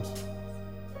around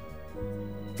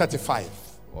 35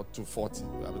 or to 40.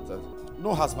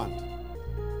 No husband.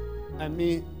 And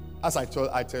me, as I tell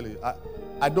you,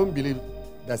 I don't believe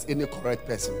there's any correct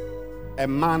person. A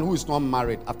man who is not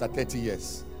married after 30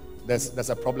 years, there's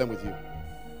a problem with you.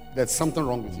 There's something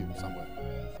wrong with you somewhere.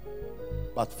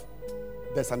 But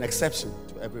there's an exception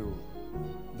to every rule.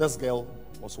 This girl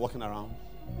was walking around.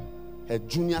 Her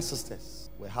junior sisters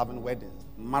were having weddings,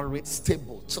 married,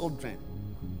 stable, children,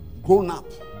 grown up,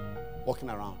 walking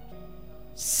around.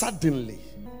 Suddenly,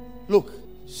 look,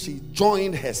 she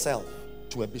joined herself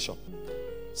to a bishop.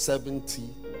 70,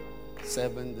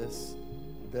 7 this,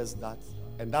 that.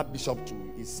 And that bishop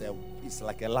too is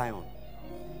like a lion.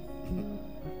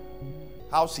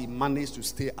 How she managed to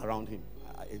stay around him,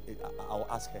 I'll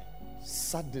ask her.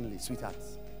 Suddenly, sweetheart,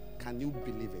 can you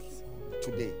believe it?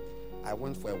 Today, I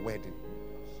went for a wedding.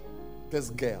 This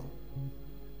girl,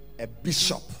 a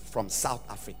bishop from South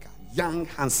Africa, young,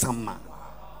 handsome man,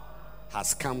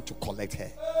 has come to collect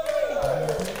her.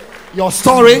 Your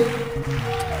story,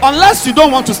 unless you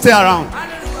don't want to stay around,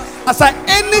 I said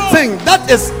anything that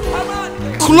is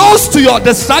close to your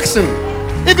destruction,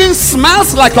 even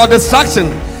smells like your destruction,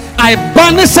 I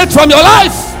banish it from your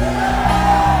life.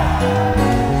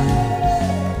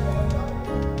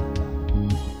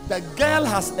 The girl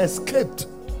has escaped.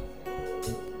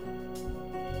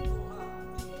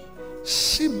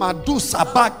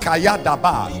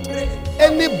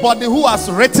 Anybody who has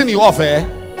written you off,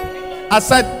 I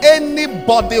said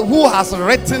anybody who has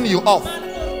written you off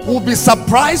will be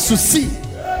surprised to see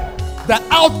the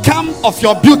outcome of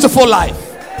your beautiful life.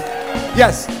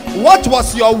 Yes, what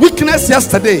was your weakness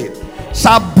yesterday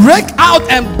shall break out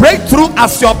and break through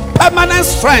as your permanent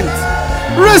strength.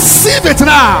 Receive it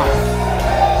now.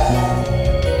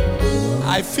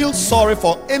 I feel sorry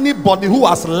for anybody who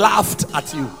has laughed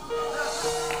at you.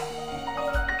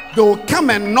 They will come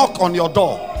and knock on your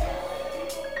door,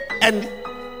 and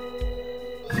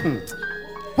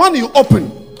when you open,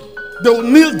 they will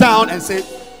kneel down and say,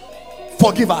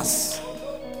 forgive us.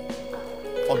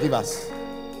 Forgive us.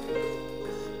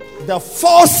 The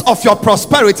force of your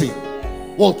prosperity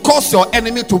will cause your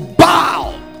enemy to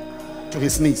bow to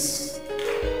his knees.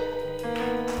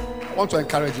 I want to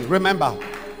encourage you. Remember,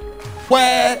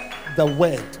 where the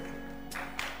word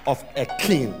of a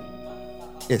king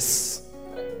is.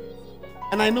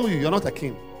 And I know you're not a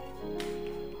king.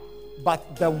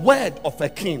 But the word of a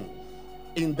king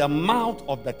in the mouth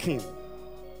of the king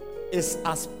is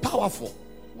as powerful.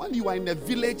 When you are in a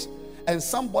village and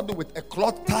somebody with a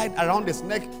cloth tied around his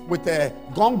neck with a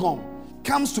gong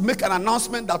comes to make an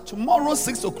announcement that tomorrow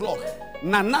 6 o'clock,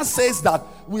 Nana says that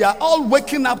we are all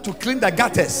waking up to clean the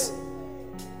gutters.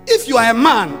 If you are a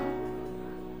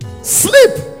man,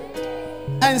 sleep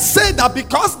and say that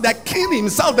because the king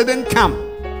himself didn't come.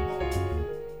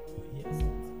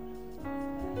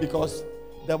 Because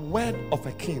the word of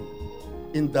a king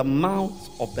in the mouth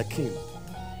of the king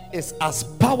is as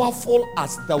powerful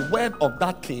as the word of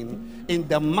that king in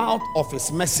the mouth of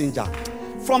his messenger.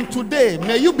 From today,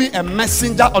 may you be a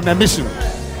messenger on a mission.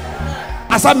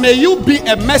 I said, may you be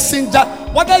a messenger,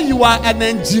 whether you are an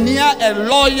engineer, a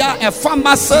lawyer, a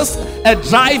pharmacist, a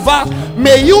driver,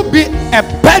 may you be a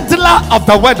peddler of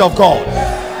the word of God.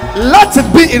 Let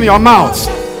it be in your mouth.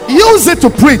 Use it to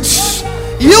preach.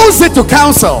 Use it to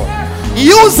counsel.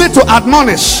 Use it to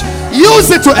admonish.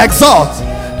 Use it to exhort.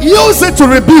 Use it to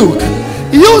rebuke.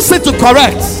 Use it to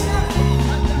correct.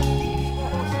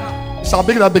 Shall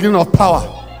be the beginning of power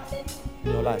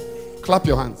in your life. Clap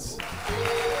your hands.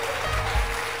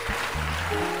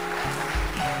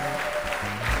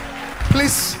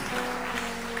 Please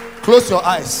close your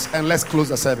eyes and let's close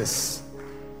the service.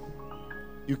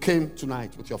 You came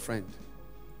tonight with your friend.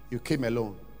 You came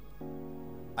alone.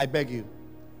 I beg you,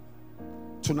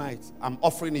 tonight I'm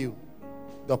offering you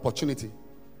the opportunity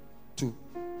to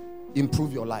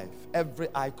improve your life. Every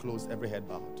eye closed, every head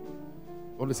bowed.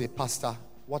 I want to say, Pastor,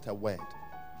 what a word.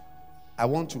 I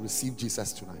want to receive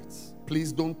Jesus tonight.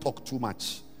 Please don't talk too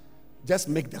much. Just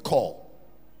make the call.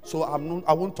 So I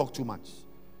won't talk too much.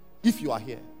 If you are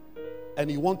here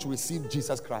and you want to receive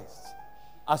Jesus Christ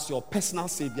as your personal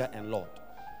Savior and Lord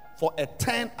for a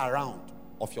turn around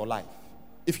of your life,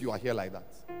 if you are here like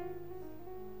that,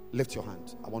 lift your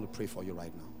hand. I want to pray for you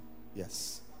right now.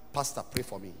 Yes. Pastor, pray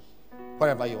for me.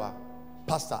 Wherever you are.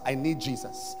 Pastor, I need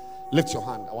Jesus. Lift your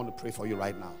hand. I want to pray for you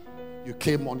right now. You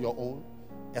came on your own.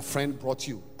 A friend brought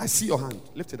you. I see your hand.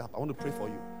 Lift it up. I want to pray for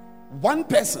you. One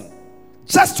person,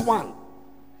 just one,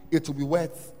 it will be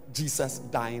worth Jesus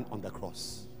dying on the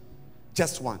cross.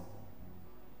 Just one.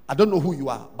 I don't know who you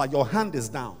are, but your hand is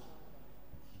down.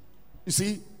 You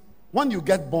see, when you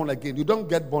get born again, you don't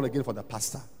get born again for the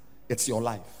pastor. It's your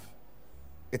life.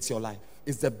 It's your life.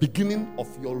 It's the beginning of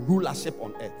your rulership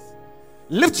on earth.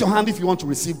 Lift your hand if you want to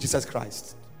receive Jesus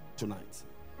Christ tonight.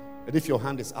 And if your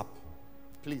hand is up,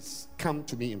 please come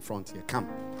to me in front here. Come.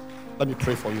 Let me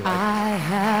pray for you. I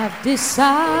have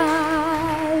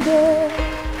decided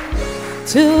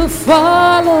to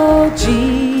follow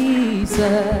Jesus.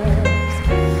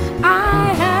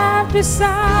 I have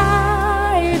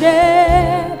decided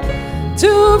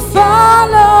to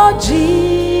follow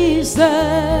Jesus.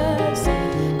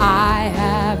 I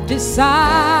have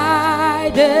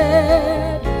decided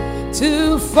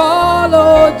to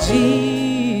follow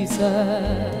Jesus.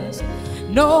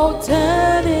 No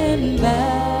turning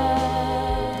back.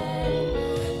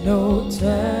 No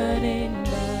turning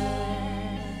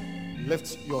back.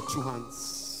 Lift your two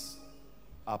hands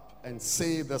up and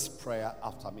say this prayer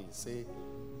after me. Say,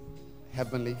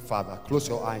 Heavenly Father. Close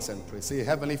your eyes and pray. Say,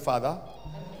 Heavenly Father.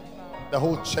 The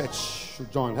whole church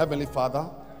should join. Heavenly Father,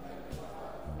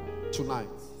 tonight,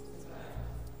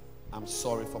 I'm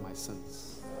sorry for my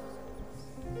sins.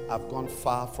 I've gone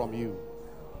far from you.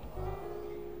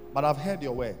 But I've heard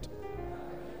your word.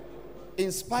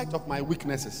 In spite of my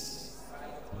weaknesses,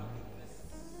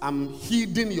 I'm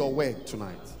heeding your word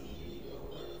tonight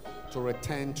to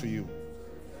return to you.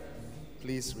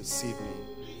 Please receive me.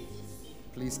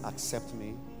 Please accept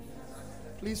me.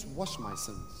 Please wash my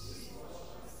sins.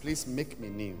 Please make me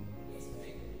new.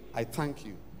 I thank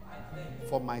you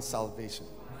for my salvation.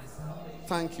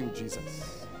 Thank you,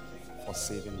 Jesus, for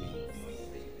saving me.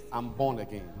 I'm born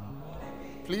again.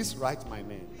 Please write my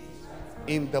name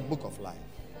in the book of life.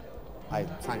 I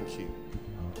thank you.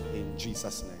 In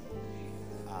Jesus' name.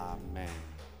 Amen.